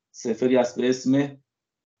میاره، سفری هست به اسم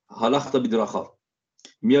حالختا بیدراخار،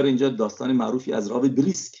 میاره اینجا داستان معروفی از راو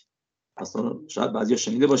بریسک، اصلا شاید بعضیا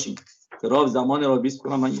شنیده باشین. راو زمان راو بریسک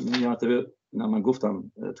کنم من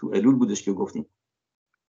گفتم تو الول بودش که گفتیم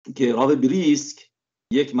که راو بریسک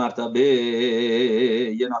یک مرتبه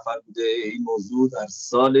یه نفر بوده، این موضوع در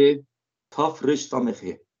سال تافرش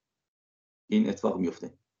تامخه این اتفاق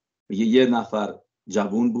میفته. میگه یه نفر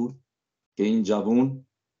جوون بود که این جوون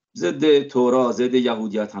ضد تورا، ضد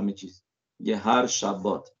یهودیت، همه چیز، یه هر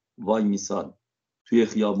شبات وای میساد توی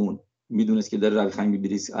خیابون، میدونست که داره روی خنگ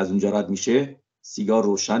بریسک از اونجا رد میشه، سیگار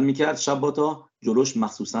روشن میکرد شباتا، جلوش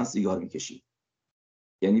مخصوصا سیگار میکشید.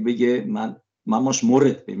 یعنی بگه من ماش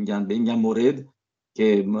مورد میگن مورد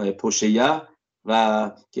که پوشیه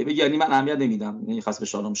و که بگه یعنی من اهمیت نمیدم، یعنی خاص به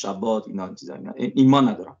شالوم شبات اینا چیزا، ایمان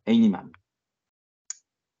ندارم، عینی من.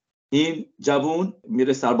 این جوون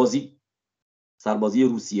میره سربازی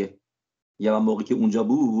روسیه، یه موقعی که اونجا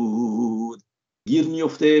بود گیر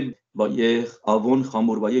میفته با یه آون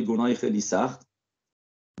خامور با یه گناه خیلی سخت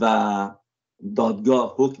و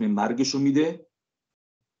دادگاه حکم مرگشو میده.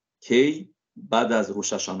 کی؟ بعد از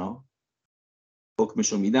روش هاشانا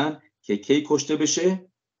حکمشو میدن که کی کشته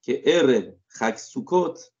بشه، که ارب خک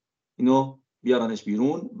سوکوت اینو بیارنش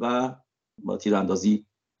بیرون و با تیراندازی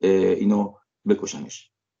اینو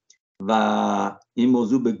بکشنش. و این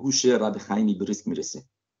موضوع به گوش رب خیمی بریسک میرسه،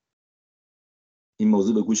 این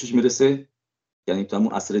موضوع به گوشش میرسه، یعنی تو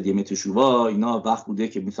همون عصر دیمت شووا اینا وقت بوده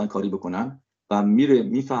که میتونن کاری بکنن و میره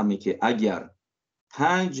میفهمه که اگر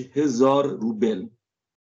 5000 روبل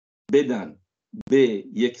بدن به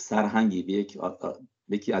یک سرهنگی، به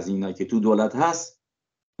یکی از اینایی که تو دولت هست،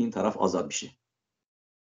 این طرف آزاد میشه،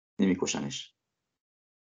 نمیکشنش.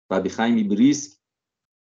 و بخیمی بریسک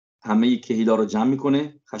همه کهیلا رو جمع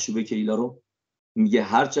میکنه، خشوبه کهیلا رو، میگه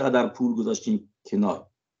هر چقدر پول گذاشتیم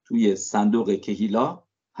کنار توی صندوق کهیلا،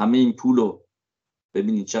 همه این پولو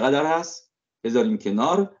ببینید چقدر هست بذاریم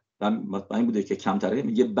کنار و مطمئن بوده که کمتره،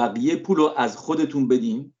 میگه بقیه پولو از خودتون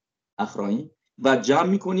بدین اخراین و جمع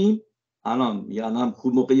میکنیم. الان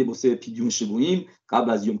خوب موقعی بسه پیدیون شبویم، قبل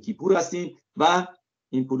از یوم کیپور هستیم و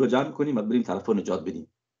این پولو جمع میکنیم و بریم طرف رو نجات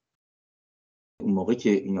بدیم. اون موقع که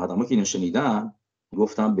این آدما که اینو شنیدن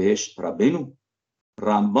گفتم بهش ربینو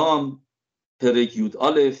رمبام پرک یود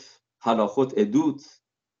الف هلاخوت ادوت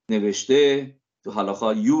نوشته تو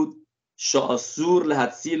هلاخا یود شاسور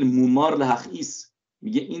لحدسیل مومار لحقیس.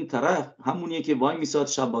 میگه این طرف همونیه که وای میساد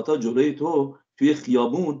شباتا جلوی تو توی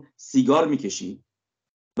خیابون سیگار میکشی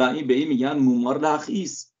و این به این میگن مومار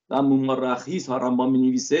لحقیس. و مومار لحقیس ها رمبام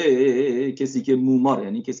مینویسه کسی که مومار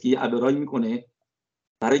یعنی کسی که یه عبرایی میکنه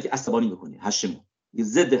برای که عصبانی بکنه، هشمو یه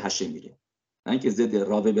ضد هشم میگه، نه اینکه ضد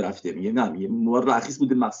راوه برفته. میگه نه، میگه مومار لحقیس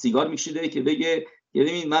بوده سیگار میکشیده که بگه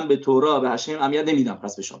ببین من به تورا به هشم اهمیت نمیدم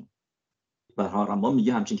پس به شما. و رمبام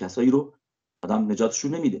میگه همچین کسایی رو آدم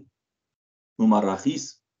نجاتشون نمیده. مومار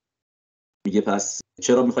لحقیس میگه پس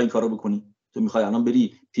چرا میخوای این کارو بکنی؟ تو میخوای الان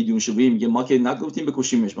بری پیدیونشویی میگه ما که نگفتیم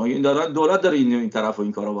بکشیمش، ما این دولت داره این طرفو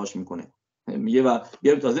این کارو باش میکنه. میگه و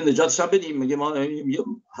بیایم تازه نجاتش هم بدیم. میگه ما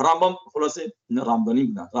رمبام خلاصه رمضانی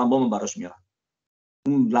بودن، رمبام براش میارن.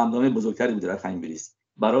 اون رمضان بزرگتری بوده خنگ بریز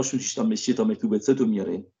براشون شیتا مکوبتسه تو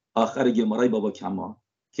میاره. آخر گمارای بابا کما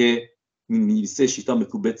که می‌نویسه شیتا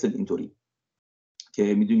مکوبتسه اینطوری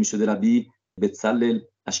که میدونی میشده ربی بتسل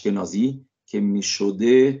اشکنازی که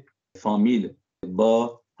میشده فامیل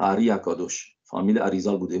با هری اکادوش، فامیل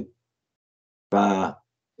اریزال بوده و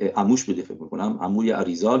عموش بوده فکر میکنم، عموی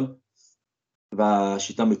اریزال. و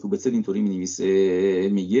شیطان به کوبتسل اینطوری می‌نویسه،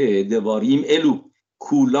 میگه دواریم الو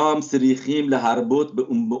کولام سریخیم لهربوت به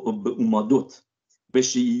اومادوت به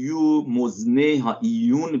شیو مزنه ها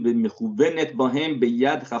ایون به مخوبنت با هم به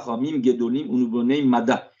ید خخامیم گدولیم اونوبونه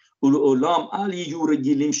مده اولو اولام علی یور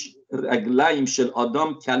گیلیم رگلایم شل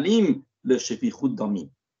آدم کلیم لشفی خود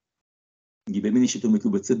دامیم. میگه ببینی شیطان به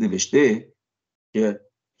کوبتسل نوشته که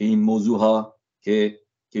این موضوع ها که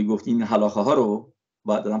گفتیم این حلاخه ها رو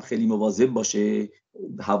باید آدم خیلی مواظب باشه،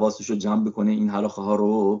 حواسش رو جمع بکنه، این حلاخه ها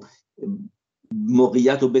رو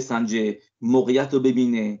موقعیت رو بسنجه، موقعیت رو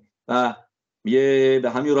ببینه و میگه به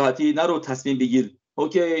همین راحتی نرو تصمیم بگیر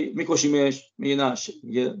اوکی میکشیمش. میگه نه،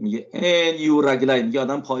 میگه این یو رگلای، میگه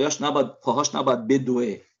آدم پاهاش نباید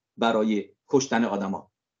بدوه برای کشتن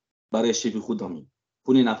آدما، برای شفی خودمی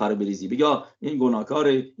خون نفر بریزی بگه این گناهکار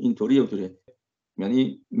اینطوری اونطوری.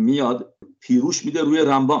 یعنی میاد پیروش میده روی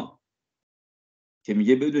رمبام که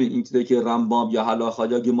میگه بدونید این چیزی که رمبام یا هلاخا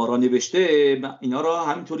یا گمارا نوشته اینا رو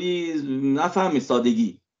همینطوری نفهمه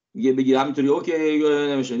سادگی. میگه بگی همینطوری اوکی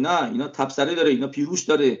نمیشه، نه اینا تبصره داره، اینا پیروش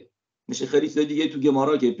داره. میشه خیلی چیز دیگه تو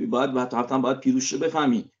گمارا که باید پیروش رو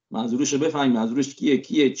بفهمی، منظورش رو بفهمی، منظورش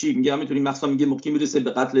کیه چی میگه. همینطوری مخصوصا میگه موقعی میرسه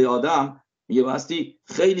به قتل آدم میگه واسطی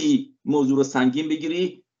خیلی موضوع رو سنگین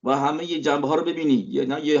بگیری و همه یه جنبه ها رو ببینی،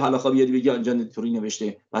 نه یه هلاخا بیاری بگی اینجا اینطوری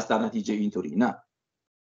نوشته پس در نتیجه اینطوری. نه،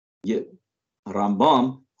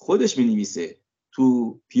 رمبام خودش می‌نویسه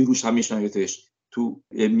تو پیروش هم میشنایتش تو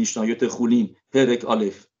میشنایت خولین پرک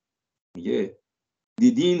الف، میگه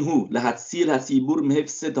دیدین هو لحدسیل حسیبور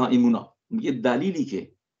مهفس دائمونا. میگه دلیلی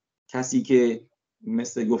که کسی که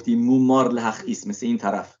مثل گفتیم مومار لحقیس مثل این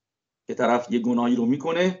طرف که طرف یه گناهی رو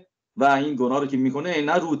میکنه و این گناه رو که میکنه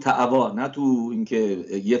نه رو تعوا، نه تو اینکه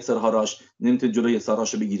یه سرهاراش نمیتونه جلوی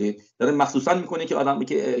سرهاشو بگیره، داره مخصوصا میکنه که آدم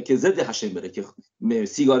که ضد هشم بره، که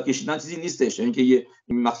سیگار کشیدن چیزی نیستش، اینکه یه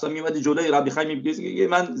مخصوصا میومد جلوی ربی خیم میگه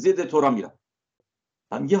من ضد تورا میرم.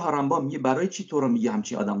 میگه هارنبا میگه برای چی تورا میگه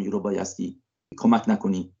همچین آدمی رو بایستی کمک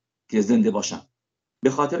نکنی که زنده باشن؟ به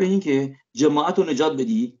خاطر اینکه جماعت رو نجات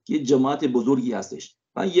بدی که جماعت بزرگی هستش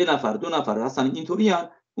و یه نفر دو نفر هستن اینطوری هم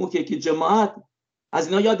اون که جماعت از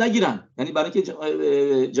اینا یاد نگیرن. یعنی برای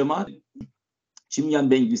اینکه جماعت چی میگن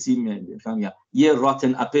به انگلیسی میگن یه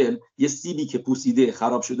راتن اپل، یه سیبی که پوسیده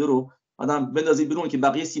خراب شده رو آدم بندازید بیرون که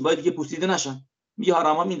بقیه سیبای دیگه پوسیده نشن. میگه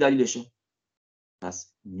حرام این دلیلشه.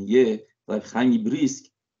 پس میگه خیلی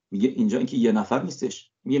بریسک میگه اینجا اینکه یه نفر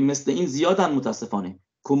نیستش، میگه مثل این زیادن متاسفانه.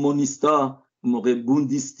 کمونیستا موقع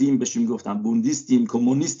بوندیستیم بهش میگفتن، بوندیستیم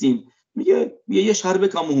کمونیستیم، میگه یه شربه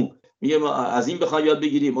کامو، میگه ما از این بخوایم یاد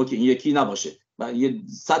بگیریم اوکی این یکی نباشه و یه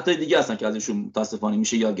صد تا دیگه هستن که ازشون متاسفانه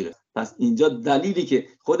میشه یاد گرفت. پس اینجا دلیلی که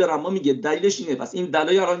خود رما میگه دلیلش اینه، پس این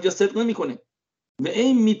دلایل رو اینجا صدق نمیکنه. و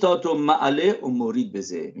این میتاتو معله و مرید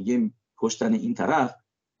بزه، میگه کشتن این طرف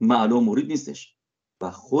معله و مرید نیستش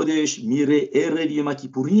و خودش میره اردی مکی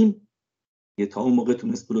پوریم یه تا اون موقع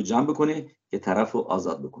تونست رو جمع بکنه که طرف رو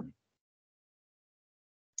آزاد بکنه.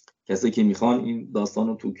 کسی که میخوان این داستان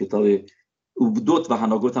رو تو کتاب اوبدوت و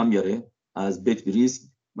هناگوت هم بیاره از بیت بریسک.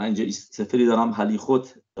 من اینجا سفری دارم حلی خود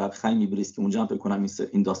رب خیمی بریسک که اونجا هم فکر کنم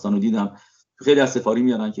این داستان رو دیدم. خیلی از سفاری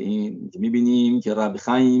میارن که این میبینیم که رب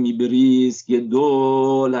خیمی بریسک یه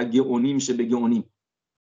دو لگه اونی میشه بگه اونیم.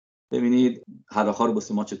 ببینید حلاخا رو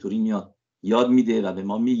باسه ما چطوری میاد یاد میده و به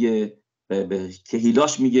ما میگه، به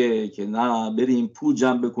کهیلاش میگه که نه بریم پول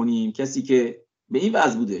جمع بکنیم. کسی که به این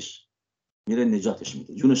وضع بودش میره نجاتش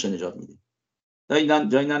میده، جونش نجات میده.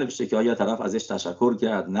 جایی ننوشته که آیا طرف ازش تشکر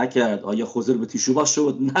کرد نکرد، آیا خضر به تیشوبا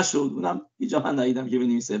شد نشد، اونم هیچ جا من ندیدم که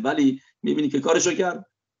بنویسه، ولی میبینی که کارشو کرد،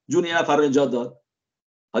 جون یه نفر رو نجات داد.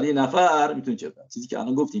 حالا یه نفر میتونه چه کنه؟ چیزی که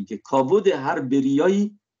الان گفتیم که کاود هر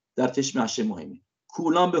بریایی در چشم هشم مهمه.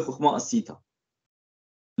 کولان به خخما اسیتا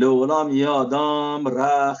لولام یه آدم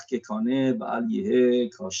رخ که کانه و علیه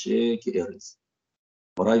کاشه که ارز.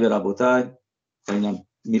 برای و ربوتای اینم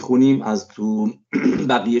میخونیم از تو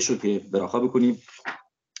بقیه شو که براخا بکنیم.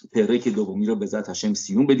 پره که دومی رو به ذات هشم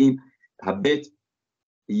سیون بدیم. حبت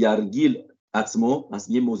یرگیل اتمو، از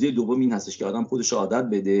یه موضوع دوم این هستش که آدم خودش عادت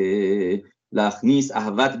بده لخنیس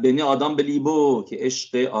احوت بین آدم به لیبو، که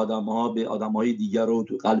عشق آدم‌ها به آدم‌های دیگر رو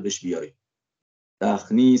تو قلبش بیاره.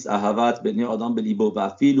 لخنیس احوت بین آدم به لیبو و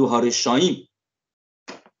فیلو هارشایم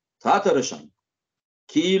تحت رشایم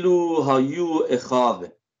کیلو هایو اخاو،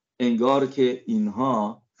 انگار که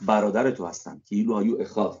اینها برادر تو هستن. کیلو هایو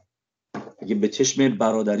اخاو، اگه به چشم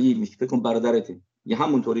برادری فکر کن برادرته، یه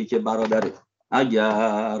همونطوری که برادره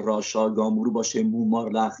اگر راشا گامورو باشه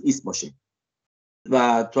مومار لخیس باشه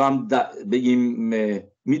و تو هم بگیم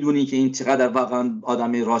میدونی که این چقدر واقعا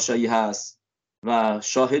آدم راشایی هست و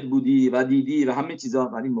شاهد بودی و دیدی و همه چیزا،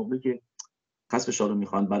 ولی موقعی که قصفش رو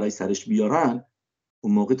میخوان برای سرش بیارن،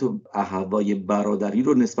 اون موقع تو احوای برادری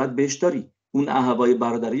رو نسبت بهش داری، اون احوای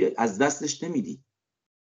برادری از دستش نمیدی.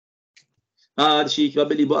 شیک و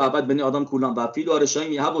بلیبو عبد بنی آدم کولان و فیل و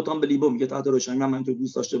رشایم یه هبوتان بلیبو، میگه تحت رشایم من تو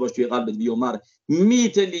دوست داشته باش توی قلبت بیومر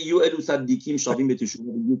میتلی یو الو صدیکیم شاویم به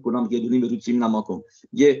توشون بگید کولان که دونیم به رو تیم نماکن.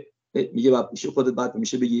 میگه بعد میشه خودت بعد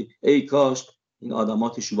میشه بگی ای کاش این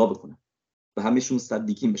آدمات شووا بکنن و همهشون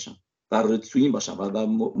صدیکیم بشن و رتسوین باشن و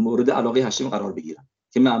مورد علاقه هشم قرار بگیرن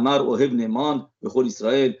که معمر اوهب نمان به خود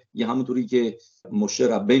اسرائیل، یه همونطوری که مشه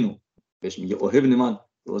ربینو بهش میگه اوهب نمان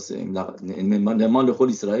درسته نمان لخول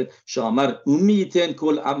اسرائیل شامر امیتن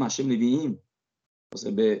کل ام هشم نبییم.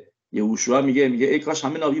 مثلا به یهوشوا میگه ای کاش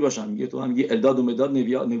همه نبی باشن، میگه تو هم میگه الداد و مداد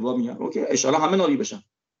نبیا میگن اوکی ان شاء الله همه نبی باشن،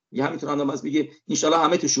 یه همینطور اندام بس میگه ان شاء الله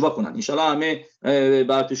همه تشوبا کنن، ان شاء الله همه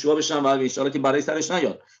بر تشوبا بشن و ان شاء الله که برای سرش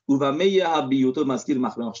نیاد. و می حبیوتو مسکیر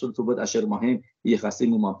مخلوقات تو بود اشر مهم یه خاصه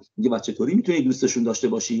موما، میگه بچه طوری میتونی دوستشون داشته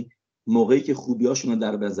باشی موقعی که خوبیاشونو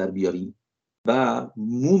در نظر بیاری و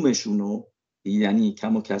مومشونو یعنی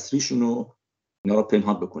کم و کسریشونو اینا رو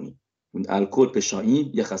پنهان بکنی. اون الکل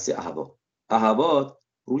پشایم یه خاصه اهوات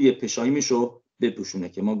روی پشایمشو بپوشونه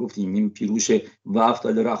که ما گفتیم این پیروش وقت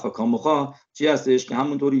داره رخا کاموخا چی هستش که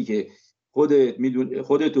همونطوری که خودت میدونی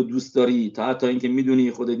خودتو دوست داری تا اینکه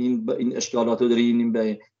میدونی خودت این اشکالاتو داری،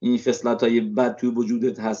 این خصلت‌های بد تو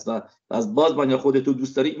وجودت هست و از باز باید خودتو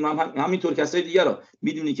دوست داری، اون همینطور کسای دیگه رو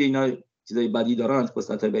میدونی که اینا چیزای بدی دارن،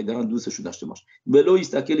 خصلت‌های بدی دارن، دوستشون داشته باش. ولو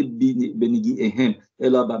استکل بنگی اهم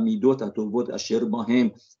الا بمیدو تطوبت اشر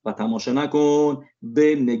مهم، و تماشا نکن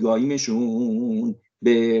به نگاهیمشون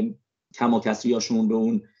به کم و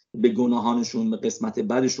کسریاشون به گناهانشون به قسمت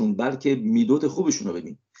بدشون، بلکه میدوت خوبشون رو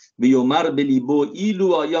ببین. بیومر بلیبو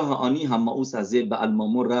ایلو آیا آنی هم ماوس ازه به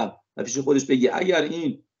المامو رب، و پیش خودش بگی اگر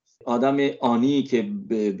این آدم آنی که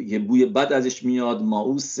بوی بد ازش میاد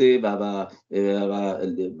ماوسه و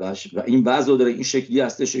این وضع داره این شکلی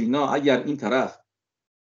هستش اینا، اگر این طرف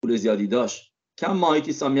پول زیادی داشت کم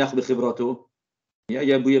ماهیتی سامیخ به خبراتو،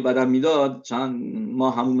 اگر بوی بدم میداد چند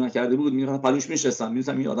ماه همون نکرده بود میگفتن پلوش میشستم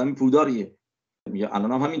میگفتم این آدمی پولداریه. میگه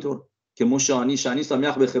الان هم همینطور که مشانی شانی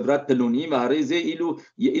سامیخ به خبرت پلونی و هریزه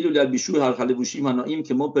ایلو لبیشو هر خلبوشی منایم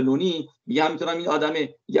که ما پلونی، میگه همینطور هم این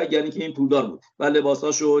آدمه، یعنی که این پولدار بود و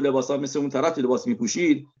لباسا مثل اون طرف لباس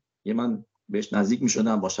میپوشید. یه من بهش نزدیک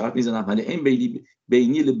میشدم با شرط میزنم ولی این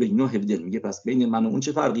بینی لبینو هفدل، میگه پس بین من و اون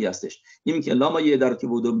چه فرقی هستش؟ این که لاما یه در که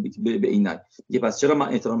بودم به اینای، میگه پس چرا من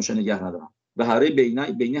احترامش نگه ندارم؟ و هر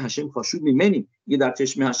بین هشم خاشوب میمنی، یه در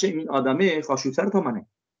چشم هشم این آدمه خاشوبتر تا منه.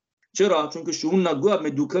 چرا؟ چون که شون نگو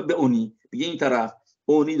مدوکه به اونی، بگه این طرف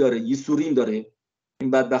اونی داره یه سورین داره،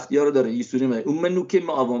 این بدبختی ها رو داره یه سورین داره، اون منوکه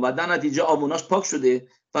ما آوان و در نتیجه آواناش پاک شده،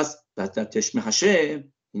 پس در چشم هشم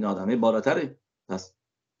این آدمه بالاتره، پس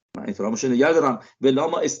من احترامش نگه دارم. ولی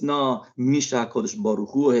ما اسنا میشه کدش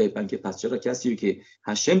باروخوه، من که پس چرا کسی که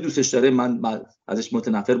هشم دوستش داره من ازش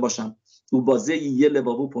متنفر باشم؟ او بازه یه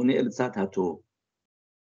لبابو پونه السات هتو،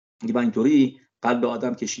 میگه اینطوری قلب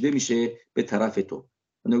آدم کشیده میشه به طرف تو.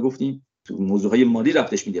 ما گفتیم تو موضوعهای مالی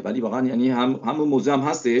رفتش میده، ولی واقعا یعنی همون موضوع هم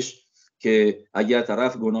هستش که اگر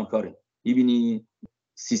طرف گناهکاره میبینی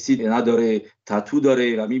سیسی نداره، تاتو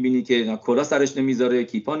داره و میبینی که کلا سرش نمیذاره،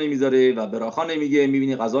 کیپا نمیذاره و براخا نمیگه،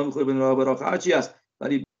 میبینی غذا میخوره به براخا هرچی هست،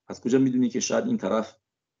 ولی از کجا میدونی که شاید این طرف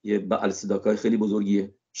یه بعل صداقای خیلی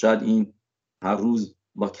بزرگیه، شاید این هر روز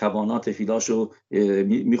با کوانات تفیلاشو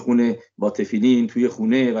میخونه با تفیلین توی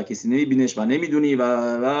خونه و کسی نمیبینش و نمیدونی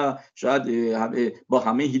و شاید با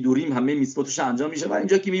همه هیدوریم همه میسوتش انجام میشه و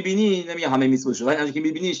اینجا که میبینی نمیگه همه میسوتش، ولی اینجا که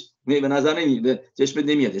میبینیش به نظر نمیاد، به چشمت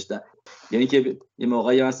نمیادش. یعنی که یه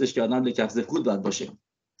موقعی هستش که آدم لکفز خود باید باشه،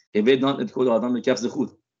 که بدان کد آدم لکفز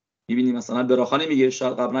خود. میبینی مثلا براخانه میگه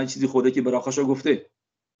شاید قبلا چیزی خورده که براخاشو گفته،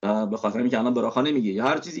 به خاطر اینکه الان براخانه میگه یا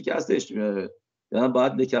هر چیزی که هستش، یعنی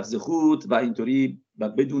باید لکفز خود و اینطوری و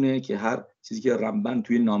بدونه که هر چیزی که رمبن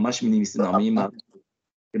توی نامش مینویسه، نامه مرد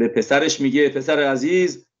که به پسرش میگه پسر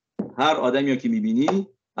عزیز، هر آدمی که میبینی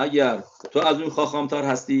اگر تو از اون خاخامتر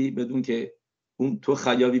هستی بدون که اون تو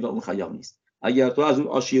خیابی و اون خیاب نیست، اگر تو از اون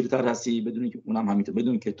عاشیرتر هستی بدون که اونم همینطور،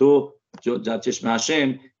 بدون که تو در چشم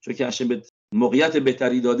هشم، چون که هشم به موقعیت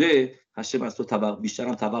بهتری داده، هشم از تو بیشتر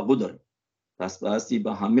هم توقع داره. پس بایستی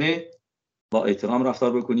با همه با احترام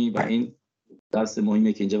رفتار بکنی و این درس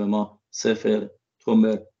مهمه که اینجا به ما سفر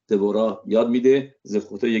تومر دبورا یاد میده.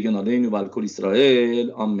 زخوته یگناله اینو بر کل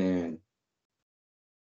اسرائیل. آمین.